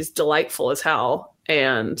 and she's delightful as hell.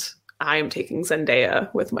 And I am taking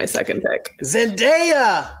Zendaya with my second pick.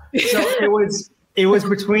 Zendaya! So it was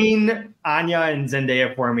between Anya and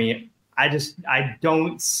Zendaya for me. I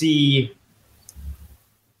don't see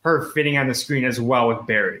her fitting on the screen as well with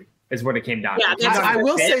Barry, is what it came down to. I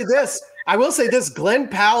will say this. Glenn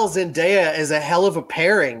Powell Zendaya is a hell of a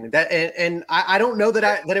pairing. And I don't know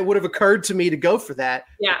that it would have occurred to me to go for that.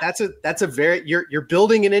 Yeah. That's a very you're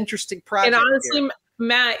building an interesting project. And honestly, here.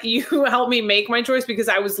 Matt, you helped me make my choice because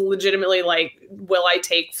I was legitimately like, will I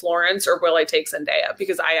take Florence or will I take Zendaya?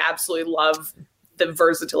 Because I absolutely love the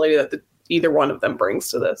versatility that either one of them brings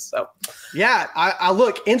to this. So, yeah, I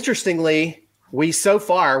look, interestingly, we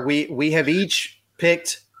have each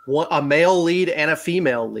picked a male lead and a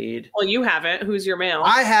female lead. Well, you haven't. Who's your male?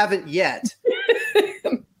 I haven't yet.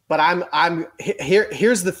 But I'm here.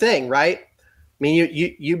 Here's the thing, right? I mean,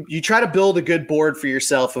 you try to build a good board for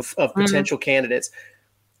yourself of potential candidates.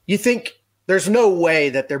 You think there's no way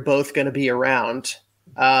that they're both going to be around,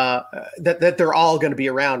 that they're all going to be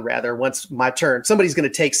around, rather, once my turn. Somebody's going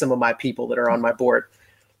to take some of my people that are on my board.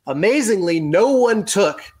 Amazingly, no one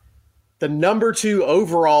took the number 2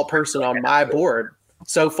 overall person on my board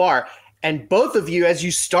so far. And both of you, as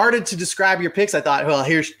you started to describe your picks, I thought, well,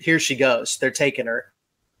 here she goes. They're taking her.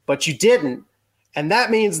 But you didn't. And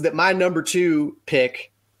that means that my number 2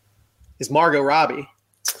 pick is Margot Robbie.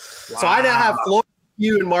 Wow. So I now have Florence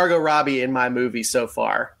Pugh and Margot Robbie in my movie so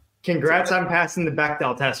far. Congrats on passing the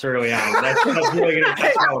Bechdel test early on. That's really going to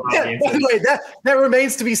touch all audiences. Anyway, that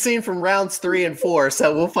remains to be seen from rounds 3 and 4,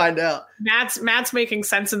 so we'll find out. Matt's making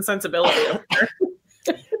Sense and Sensibility over here.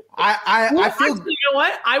 I feel. Actually, you know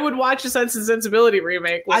what? I would watch a Sense and Sensibility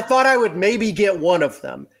remake. I thought I would maybe get one of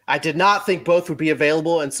them. I did not think both would be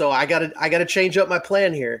available, and so I gotta change up my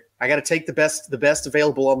plan here. I gotta take the best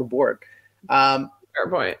available on the board. Fair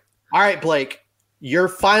point. All right, Blake, your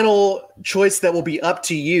final choice that will be up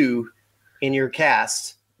to you in your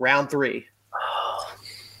cast, round 3.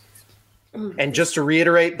 And just to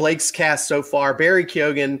reiterate, Blake's cast so far: Barry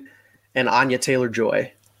Keoghan and Anya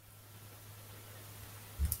Taylor-Joy.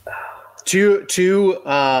 Two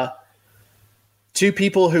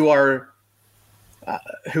people who are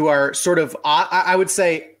sort of, I would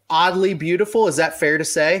say, oddly beautiful. Is that fair to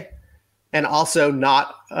say? And also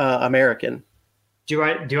not American. Do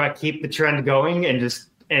I keep the trend going and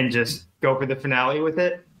just go for the finale with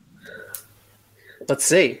it? Let's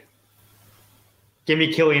see. Give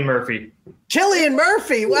me Cillian Murphy. Cillian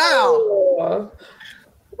Murphy! Wow.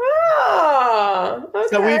 Oh, okay.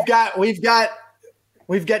 So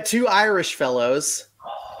we've got two Irish fellows,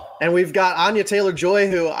 and we've got Anya Taylor-Joy,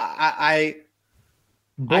 who I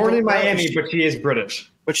born in Miami, but she is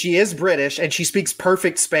British. But she is British, and she speaks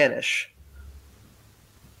perfect Spanish.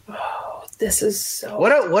 Oh, this is so.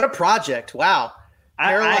 What a project! Wow.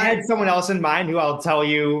 I had someone else in mind who I'll tell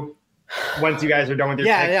you once you guys are done with your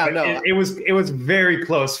pick. It was very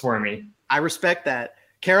close for me. I respect that.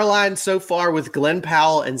 Caroline so far with Glenn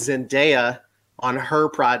Powell and Zendaya on her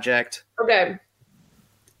project. Okay.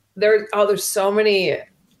 There's so many,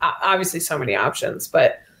 obviously so many options,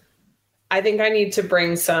 but I think I need to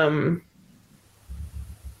bring some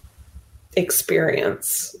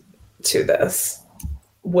experience to this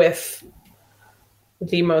with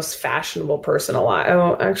the most fashionable person alive.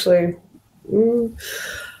 Oh, actually.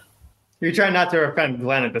 You're trying not to offend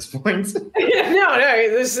Glenn at this point. No.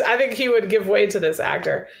 I think he would give way to this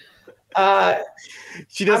actor.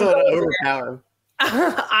 She doesn't want to overpower him.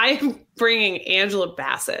 I'm bringing Angela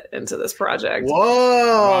Bassett into this project. Whoa!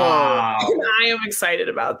 Wow. I am excited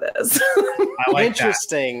about this. I like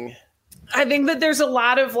Interesting. That. I think that there's a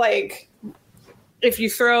lot of if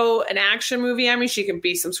you throw an action movie at me, she can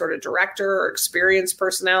be some sort of director or experienced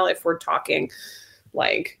personnel. If we're talking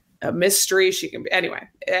a mystery, she can be anyway.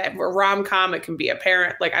 A rom-com, it can be a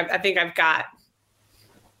parent. I think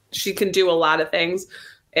she can do a lot of things.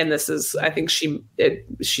 And this is, I think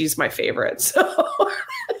she's my favorite. So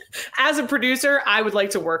as a producer, I would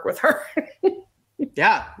like to work with her.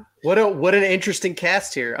 Yeah. What an interesting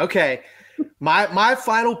cast here. Okay. My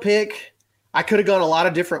final pick, I could have gone a lot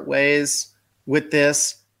of different ways with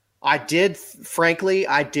this. I did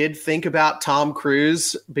think about Tom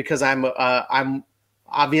Cruise because I'm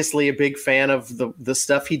obviously a big fan of the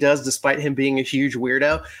stuff he does, despite him being a huge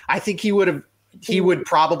weirdo. I think he would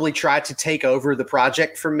probably try to take over the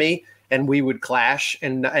project from me, and we would clash.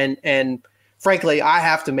 And frankly, I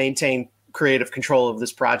have to maintain creative control of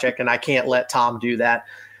this project, and I can't let Tom do that.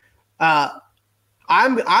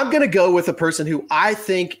 I'm going to go with a person who I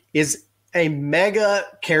think is a mega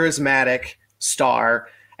charismatic star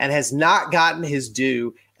and has not gotten his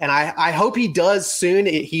due. And I hope he does soon.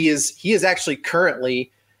 He is actually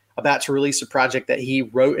currently about to release a project that he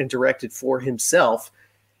wrote and directed for himself.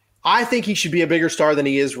 I think he should be a bigger star than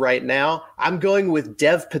he is right now. I'm going with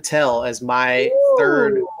Dev Patel as my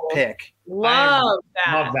third pick. Love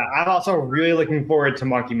that. I'm also really looking forward to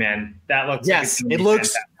Monkey Man. That looks it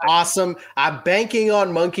looks awesome. I'm banking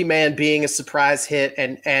on Monkey Man being a surprise hit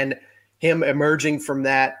and him emerging from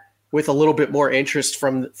that with a little bit more interest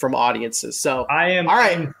from audiences. So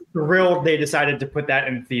I'm thrilled they decided to put that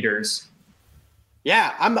in theaters.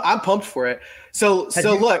 Yeah, I'm pumped for it. So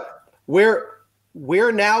look,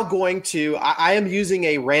 we're now going to. I am using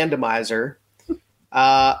a randomizer,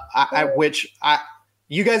 which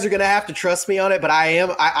you guys are going to have to trust me on it. But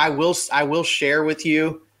I will share with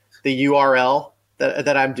you the URL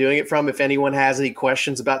that I'm doing it from. If anyone has any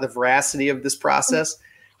questions about the veracity of this process,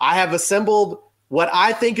 I have assembled what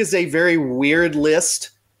I think is a very weird list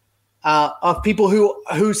of people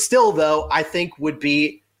who still, though, I think would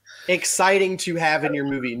be exciting to have in your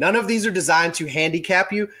movie. None of these are designed to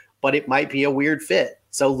handicap you, but it might be a weird fit.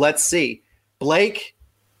 So let's see. Blake,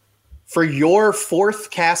 for your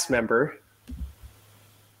fourth cast member,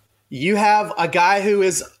 you have a guy who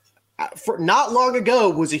is, not long ago,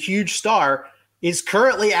 was a huge star, is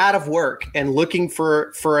currently out of work and looking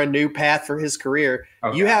for a new path for his career.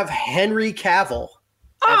 Okay. You have Henry Cavill.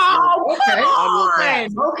 Okay,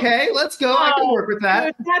 let's go. I can work with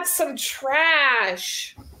that. Dude, that's some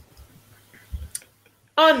trash.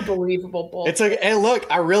 Unbelievable bull. It's a look,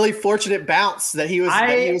 a really fortunate bounce that he was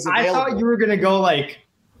available. I thought you were gonna go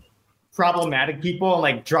problematic people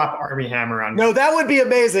and drop Armie Hammer on me. No, that would be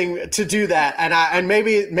amazing to do that. And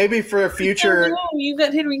maybe for a future. No, you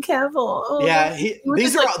got Henry Cavill. Oh, yeah,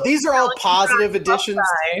 these are all positive additions.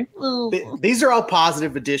 These are all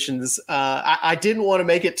positive additions. I didn't want to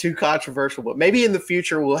make it too controversial, but maybe in the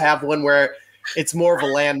future we'll have one where it's more of a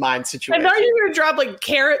landmine situation. I thought you were going to drop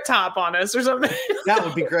Carrot Top on us or something. That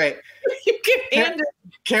would be great. You can hand it.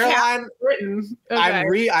 Caroline,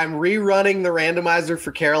 okay. I'm rerunning the randomizer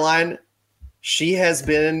for Caroline. She has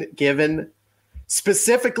been given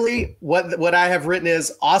specifically what I have written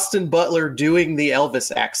is Austin Butler doing the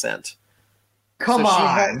Elvis accent. Come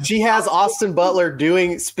on. She has Austin Butler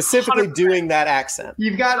doing that accent.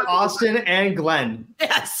 You've got Austin and Glenn.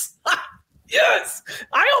 Yes. Yes,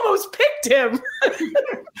 I almost picked him.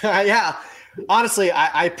 Yeah, honestly,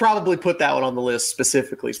 I probably put that one on the list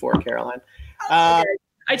specifically for Caroline. I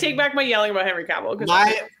take back my yelling about Henry Cavill.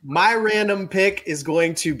 My random pick is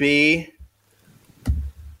going to be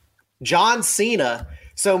John Cena.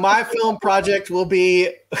 So my film project will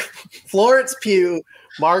be Florence Pugh,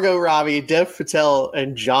 Margot Robbie, Dev Patel,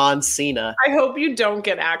 and John Cena. I hope you don't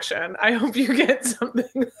get action. I hope you get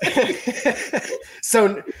something.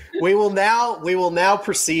 So we will now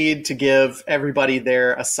proceed to give everybody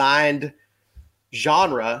their assigned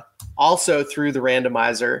genre, also through the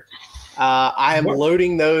randomizer. I am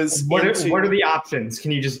loading those. What are the options?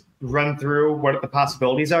 Can you just run through what the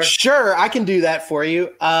possibilities are? Sure, I can do that for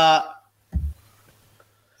you.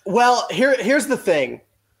 Well, here's the thing.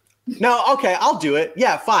 No, okay, I'll do it.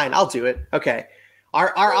 Yeah, fine, I'll do it. Okay.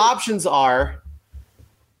 Our options are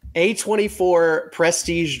A24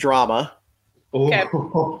 prestige drama. Okay.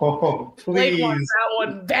 Oh, please. Blake wants that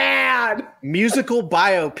one bad. Musical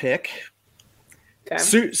biopic. Okay.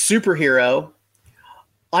 Superhero.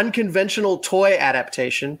 Unconventional toy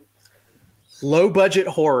adaptation. Low budget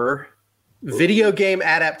horror. Video game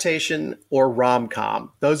adaptation, or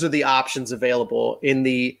rom-com. Those are the options available in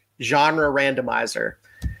the genre randomizer.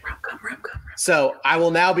 Rom-com. So I will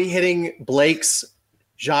now be hitting Blake's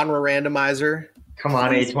genre randomizer. Come on,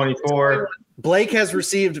 A24. Blake has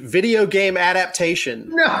received video game adaptation.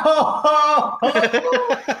 No!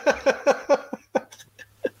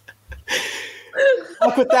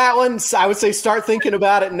 Fuck with that one. So I would say start thinking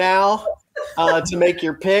about it now to make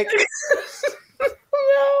your pick.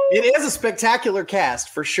 It is a spectacular cast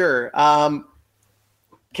for sure.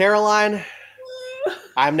 Caroline,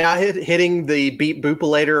 I'm now hitting the beat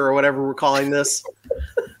boopalator or whatever we're calling this.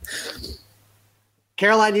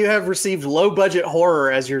 Caroline, you have received low budget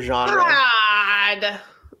horror as your genre. God.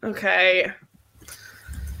 Okay.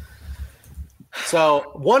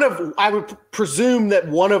 So I would presume that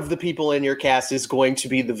one of the people in your cast is going to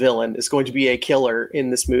be the villain, is going to be a killer in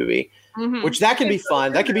this movie, which that can be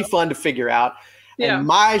fun. That can be fun to figure out. Yeah. And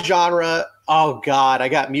my genre, oh God, I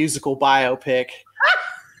got musical biopic.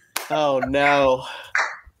 Oh no.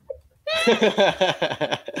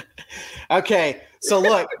 Okay, so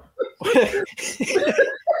look.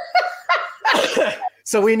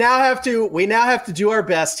 So we now have to do our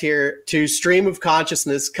best here to stream of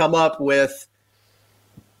consciousness come up with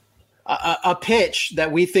a pitch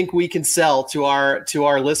that we think we can sell to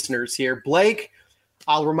our listeners here. Blake,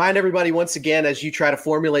 I'll remind everybody once again as you try to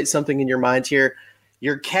formulate something in your mind here.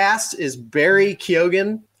 Your cast is Barry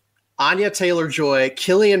Keoghan, Anya Taylor-Joy,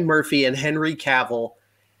 Cillian Murphy, and Henry Cavill,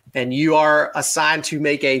 and you are assigned to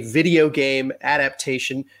make a video game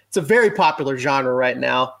adaptation. It's a very popular genre right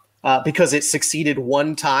now because it succeeded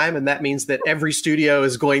one time, and that means that every studio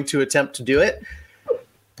is going to attempt to do it.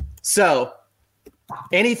 So,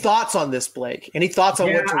 any thoughts on this, Blake? Any thoughts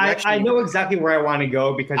on what direction? I know exactly where I want to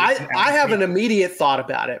go because I have an immediate thought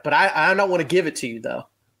about it, but I don't want to give it to you, though.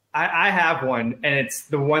 I have one, and it's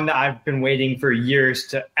the one that I've been waiting for years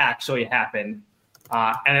to actually happen.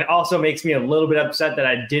 And it also makes me a little bit upset that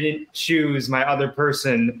I didn't choose my other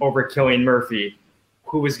person over Cillian Murphy,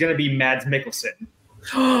 who was going to be Mads Mikkelsen.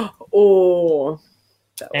 Oh.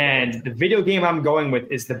 And the video game I'm going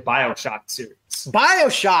with is the BioShock series.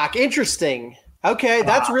 BioShock, interesting. Okay,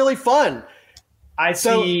 that's really fun.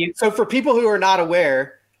 So for people who are not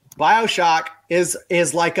aware, BioShock is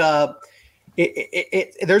like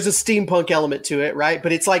there's a steampunk element to it, right?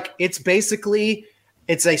 But it's basically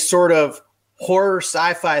a sort of horror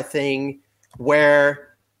sci-fi thing where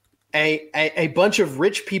a bunch of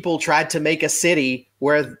rich people tried to make a city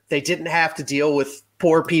where they didn't have to deal with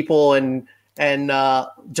poor people and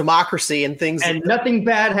democracy and things. And nothing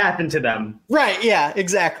bad happened to them. Right. Yeah,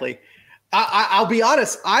 exactly. I'll be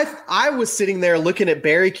honest. I was sitting there looking at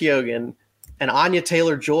Barry Keoghan and Anya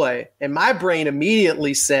Taylor-Joy, and my brain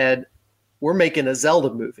immediately said, we're making a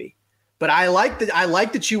Zelda movie. But I like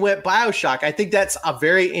that you went BioShock. I think that's a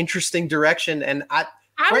very interesting direction. And I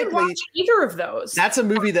would watch either of those. That's a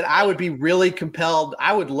movie that I would be really compelled.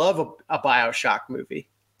 I would love a BioShock movie.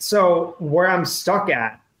 So where I'm stuck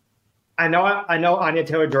at, I know Anya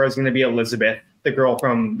Taylor-Joy is going to be Elizabeth, the girl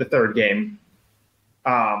from the third game.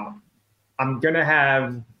 I'm going to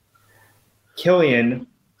have Cillian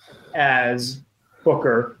as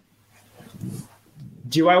Booker.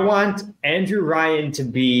 Do I want Andrew Ryan to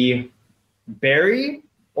be Barry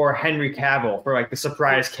or Henry Cavill for like the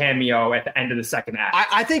surprise cameo at the end of the second act?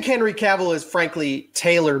 I think Henry Cavill is frankly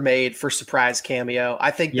tailor-made for surprise cameo. I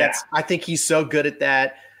think he's so good at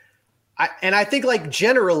that. I think like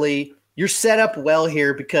generally you're set up well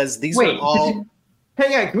here because these are all.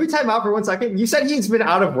 Hang on, can we time out for 1 second? You said he's been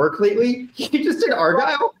out of work lately. He just did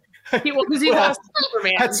Argyle.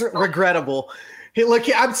 That's regrettable.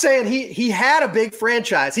 I'm saying he had a big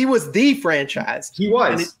franchise. He was the franchise. He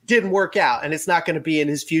was. And it didn't work out, and it's not going to be in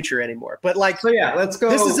his future anymore. But let's go.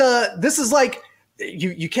 This is like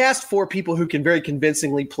you cast 4 people who can very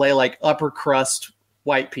convincingly play like upper crust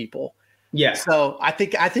white people. Yeah. So I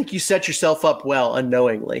think you set yourself up well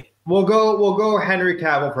unknowingly. We'll go Henry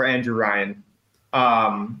Cavill for Andrew Ryan.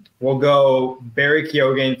 We'll go Barry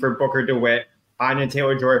Keoghan for Booker DeWitt, Anya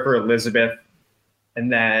Taylor-Joy for Elizabeth,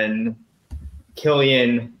 and then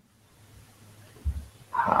Killian.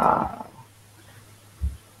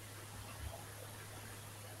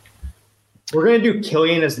 We're gonna do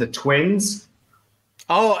Killian as the twins.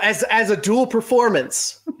 Oh, as a dual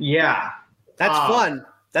performance. Yeah, that's fun.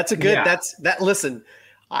 That's a good. Yeah. Listen,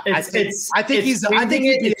 I think he's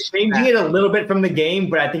changing it a little bit from the game,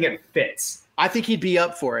 but I think it fits. I think he'd be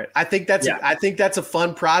up for it. I think that's a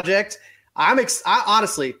fun project. I'm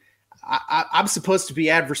supposed to be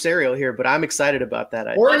adversarial here, but I'm excited about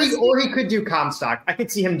that. Or he could do Comstock. I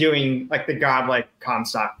could see him doing like the godlike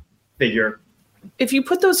Comstock figure. If you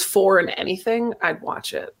put those 4 in anything, I'd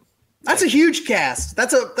watch it. That's a huge cast.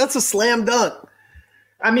 That's a slam dunk.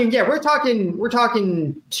 I mean, yeah, we're talking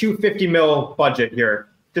 $250 million budget here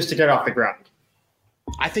just to get off the ground.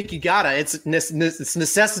 I think you gotta. It's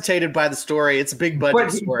necessitated by the story. It's a big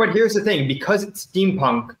budget story. But here's the thing: because it's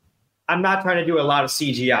steampunk, I'm not trying to do a lot of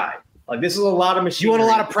CGI. Like this is a lot of machinery. You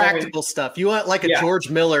want a lot of practical stuff. You want like a George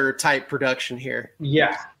Miller type production here.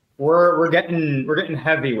 Yeah, we're getting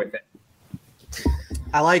heavy with it.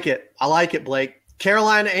 I like it, Blake.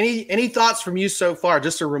 Caroline, any thoughts from you so far?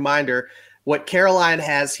 Just a reminder what Caroline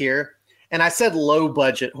has here. And I said low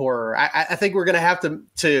budget horror. I think we're going to have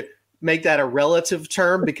to make that a relative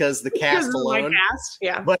term because the cast alone.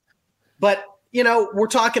 Yeah. But you know, we're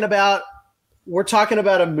talking about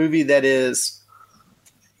a movie that is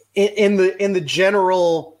in the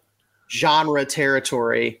general genre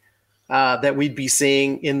territory that we'd be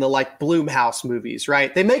seeing in the like Blumhouse movies,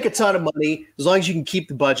 right? They make a ton of money as long as you can keep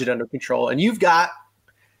the budget under control. And you've got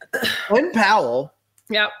Glenn Powell,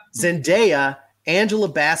 Zendaya, Angela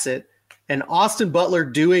Bassett, and Austin Butler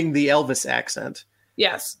doing the Elvis accent.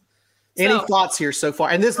 Yes. Any thoughts here so far?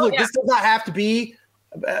 And this does not have to be.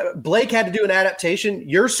 Blake had to do an adaptation.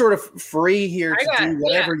 You're sort of free here to do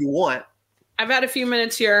whatever you want. I've had a few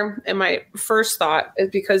minutes here, and my first thought is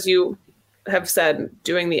because you have said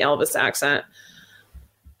doing the Elvis accent.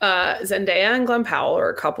 Zendaya and Glenn Powell are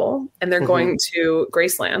a couple, and they're going to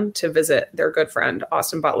Graceland to visit their good friend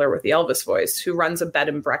Austin Butler with the Elvis voice, who runs a bed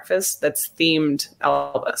and breakfast that's themed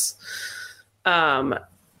Elvis.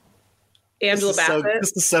 Angela Bassett.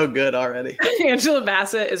 This is so good already. Angela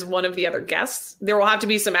Bassett is one of the other guests. There will have to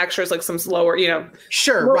be some extras, like some slower,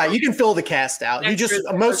 Sure, right. You can fill the cast out.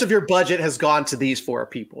 Most of your budget has gone to these 4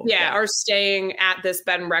 people. Yeah, are staying at this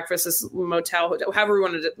bed and breakfast, this motel, however we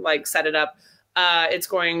wanted to like set it up. It's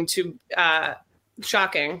going to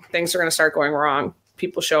shocking. Things are going to start going wrong.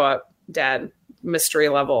 People show up dead, mystery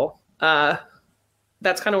level.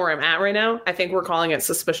 That's kind of where I'm at right now. I think we're calling it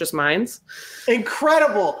Suspicious Minds.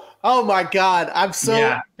 Incredible. Oh my God. I'm so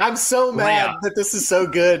mad that this is so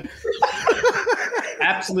good.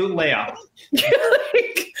 Absolute layup.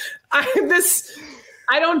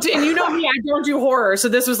 I don't, and you know me, I don't do horror. So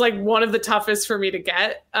this was like one of the toughest for me to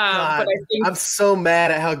get. But I think I'm so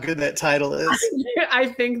mad at how good that title is. I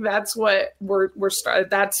think that's what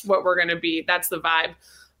that's what we're going to be. That's the vibe.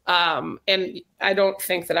 And I don't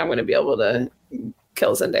think that I'm going to be able to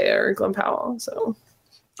kill Zendaya or Glenn Powell. So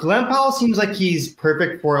Glenn Powell seems like he's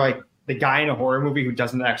perfect for like the guy in a horror movie who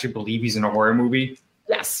doesn't actually believe he's in a horror movie.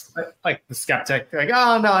 Yes. Like the skeptic, like,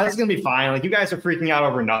 oh no, this is going to be fine. Like you guys are freaking out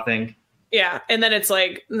over nothing. Yeah. And then it's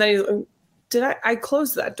like, I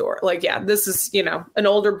closed that door? Like, yeah, this is, an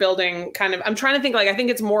older building kind of, I'm trying to think like, I think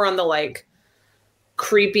it's more on the like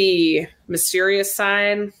creepy, mysterious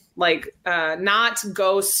side, like not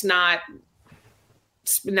ghosts, not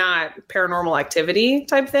Paranormal Activity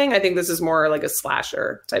type thing. I think this is more like a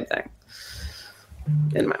slasher type thing.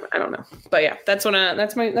 I don't know, but yeah, that's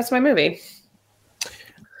my movie.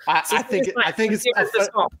 I think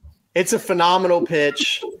it's a phenomenal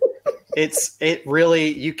pitch. It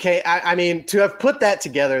really, you can't, I mean, to have put that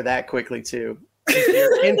together that quickly too,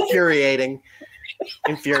 infuriating.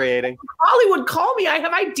 Hollywood, call me. I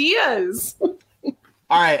have ideas.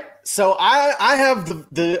 All right. So I have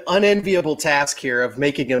the unenviable task here of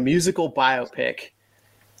making a musical biopic,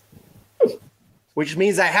 which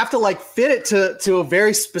means I have to like fit it to a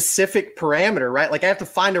very specific parameter, right? Like I have to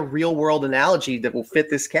find a real world analogy that will fit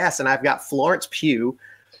this cast. And I've got Florence Pugh.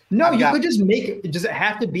 No, could just make it. Does it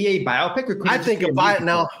have to be a biopic? Or I think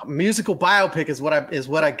musical biopic is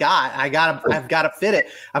what I got. I've got to fit it.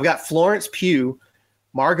 I've got Florence Pugh,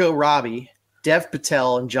 Margot Robbie, Dev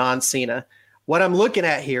Patel, and John Cena. What I'm looking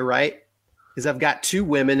at here, right, is I've got 2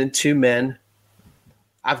 women and 2 men.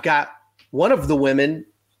 I've got one of the women,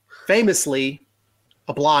 famously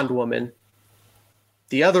a blonde woman.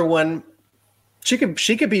 The other one, she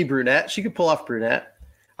could be brunette. She could pull off brunette.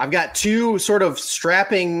 I've got two sort of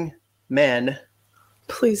strapping men.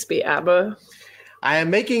 Please be ABBA. I am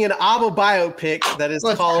making an ABBA biopic that is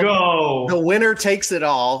called The Winner Takes It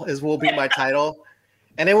All, will be my title.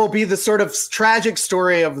 And it will be the sort of tragic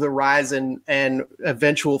story of the rise and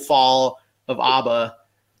eventual fall of ABBA.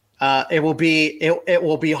 It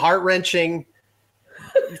will be heart-wrenching.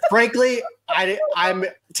 Frankly, I'm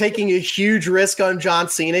taking a huge risk on John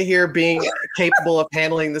Cena here being capable of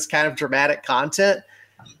handling this kind of dramatic content.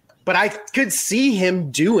 But I could see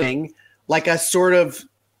him doing like a sort of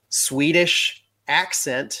Swedish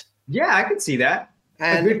accent. Yeah, I could see that.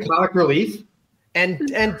 And a good comic relief. And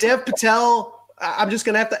Dev Patel, I'm just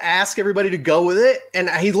going to have to ask everybody to go with it. And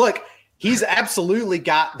he's absolutely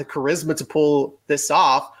got the charisma to pull this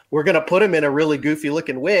off. We're going to put him in a really goofy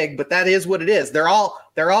looking wig, but that is what it is. They're all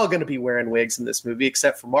going to be wearing wigs in this movie,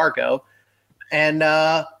 except for Margot. And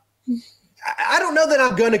I don't know that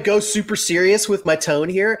I'm going to go super serious with my tone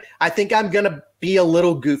here. I think I'm going to be a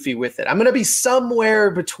little goofy with it. I'm going to be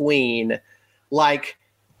somewhere between like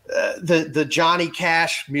the Johnny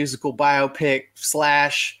Cash musical biopic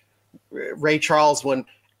 / Ray Charles one,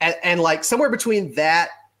 and like somewhere between that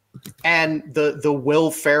and the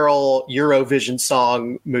Will Ferrell Eurovision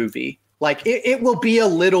song movie. Like it will be a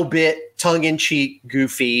little bit tongue-in-cheek,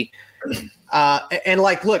 goofy. And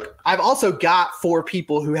like, look, I've also got 4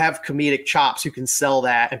 people who have comedic chops who can sell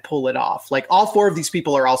that and pull it off. Like all 4 of these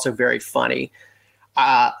people are also very funny.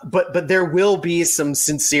 But there will be some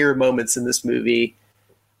sincere moments in this movie.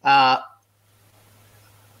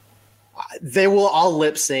 They will all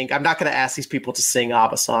lip sync. I'm not going to ask these people to sing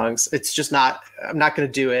ABBA songs. It's just not, I'm not going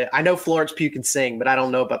to do it. I know Florence Pugh can sing, but I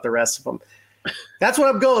don't know about the rest of them. That's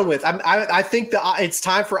what I'm going with. I think that it's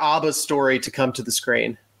time for ABBA's story to come to the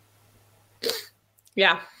screen.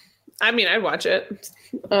 Yeah. I mean, I'd watch it.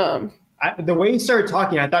 The way you started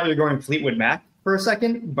talking, I thought you were going Fleetwood Mac for a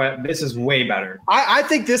second, but this is way better. I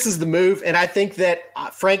think this is the move. And I think that,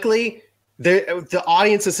 frankly, the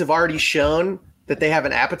audiences have already shown that they have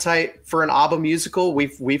an appetite for an ABBA musical.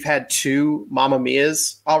 We've had 2 Mamma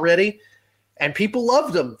Mias already, and people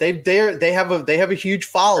loved them. They have a huge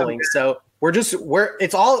following. So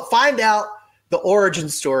it's all find out the origin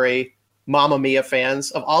story, Mamma Mia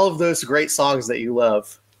fans, of all of those great songs that you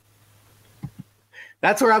love.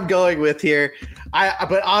 That's where I'm going with here.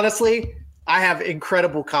 But honestly, I have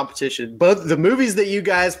incredible competition. Both the movies that you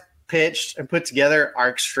guys pitched and put together are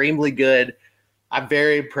extremely good. I'm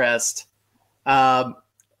very impressed. I'm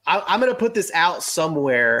going to put this out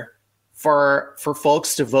somewhere for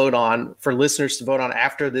folks to vote on, for listeners to vote on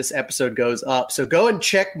after this episode goes up. So go and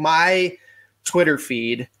check my Twitter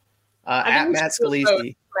feed at Matt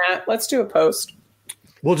Scalisi. Matt, let's do a post.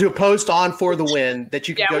 We'll do a post on For the Win that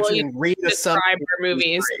you can go to and read describe our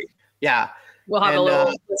movies. Yeah. We'll have a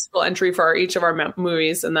little physical entry for each of our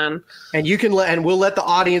movies, and you can and we'll let the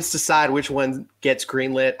audience decide which one gets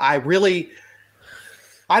greenlit. I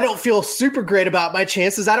don't feel super great about my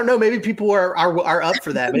chances. I don't know. Maybe people are up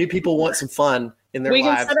for that. Maybe people want some fun in their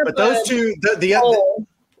lives. But those two,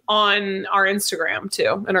 on our Instagram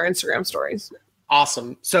too, and our Instagram stories.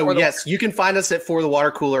 Awesome. So yes, you can find us at For the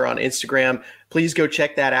Water Cooler on Instagram. Please go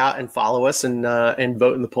check that out and follow us and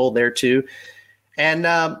vote in the poll there too. And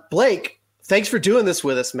Blake, thanks for doing this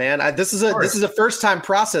with us, man. This is a first time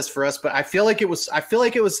process for us, but I feel like it was.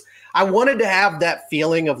 I wanted to have that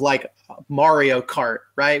feeling of like Mario Kart,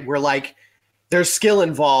 right? Where like there's skill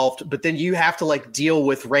involved, but then you have to like deal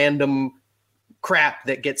with random crap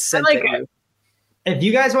that gets sent at you. If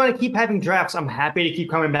you guys want to keep having drafts, I'm happy to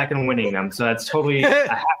keep coming back and winning them. So that's totally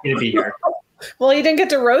happy to be here. Well, you didn't get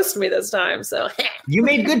to roast me this time, so you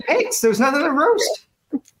made good picks. There's nothing to roast.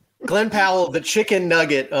 Glenn Powell, the chicken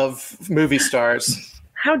nugget of movie stars.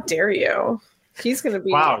 How dare you? He's going to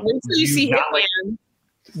be. Wow. Wait till you see Hitman.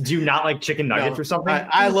 Do you not like chicken nuggets or something?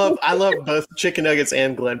 I love both chicken nuggets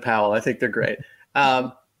and Glenn Powell. I think they're great.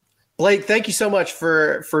 Blake, thank you so much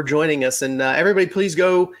for joining us, and everybody, please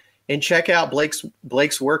go and check out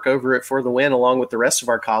Blake's work over at For the Win, along with the rest of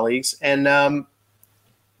our colleagues. And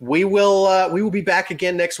we will be back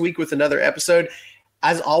again next week with another episode.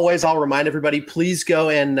 As always, I'll remind everybody, please go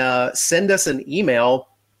and send us an email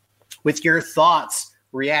with your thoughts,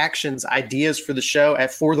 reactions, ideas for the show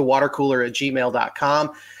at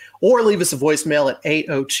forthewatercooler@gmail.com, or leave us a voicemail at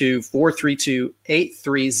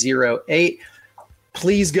 802-432-8308.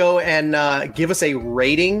 Please go and give us a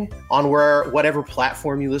rating on whatever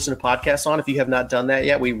platform you listen to podcasts on. If you have not done that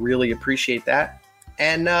yet, we really appreciate that.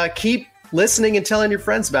 And keep listening and telling your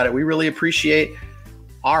friends about it. We really appreciate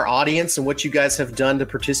our audience and what you guys have done to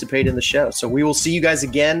participate in the show. So we will see you guys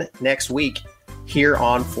again next week here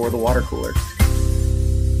on For the Water Cooler.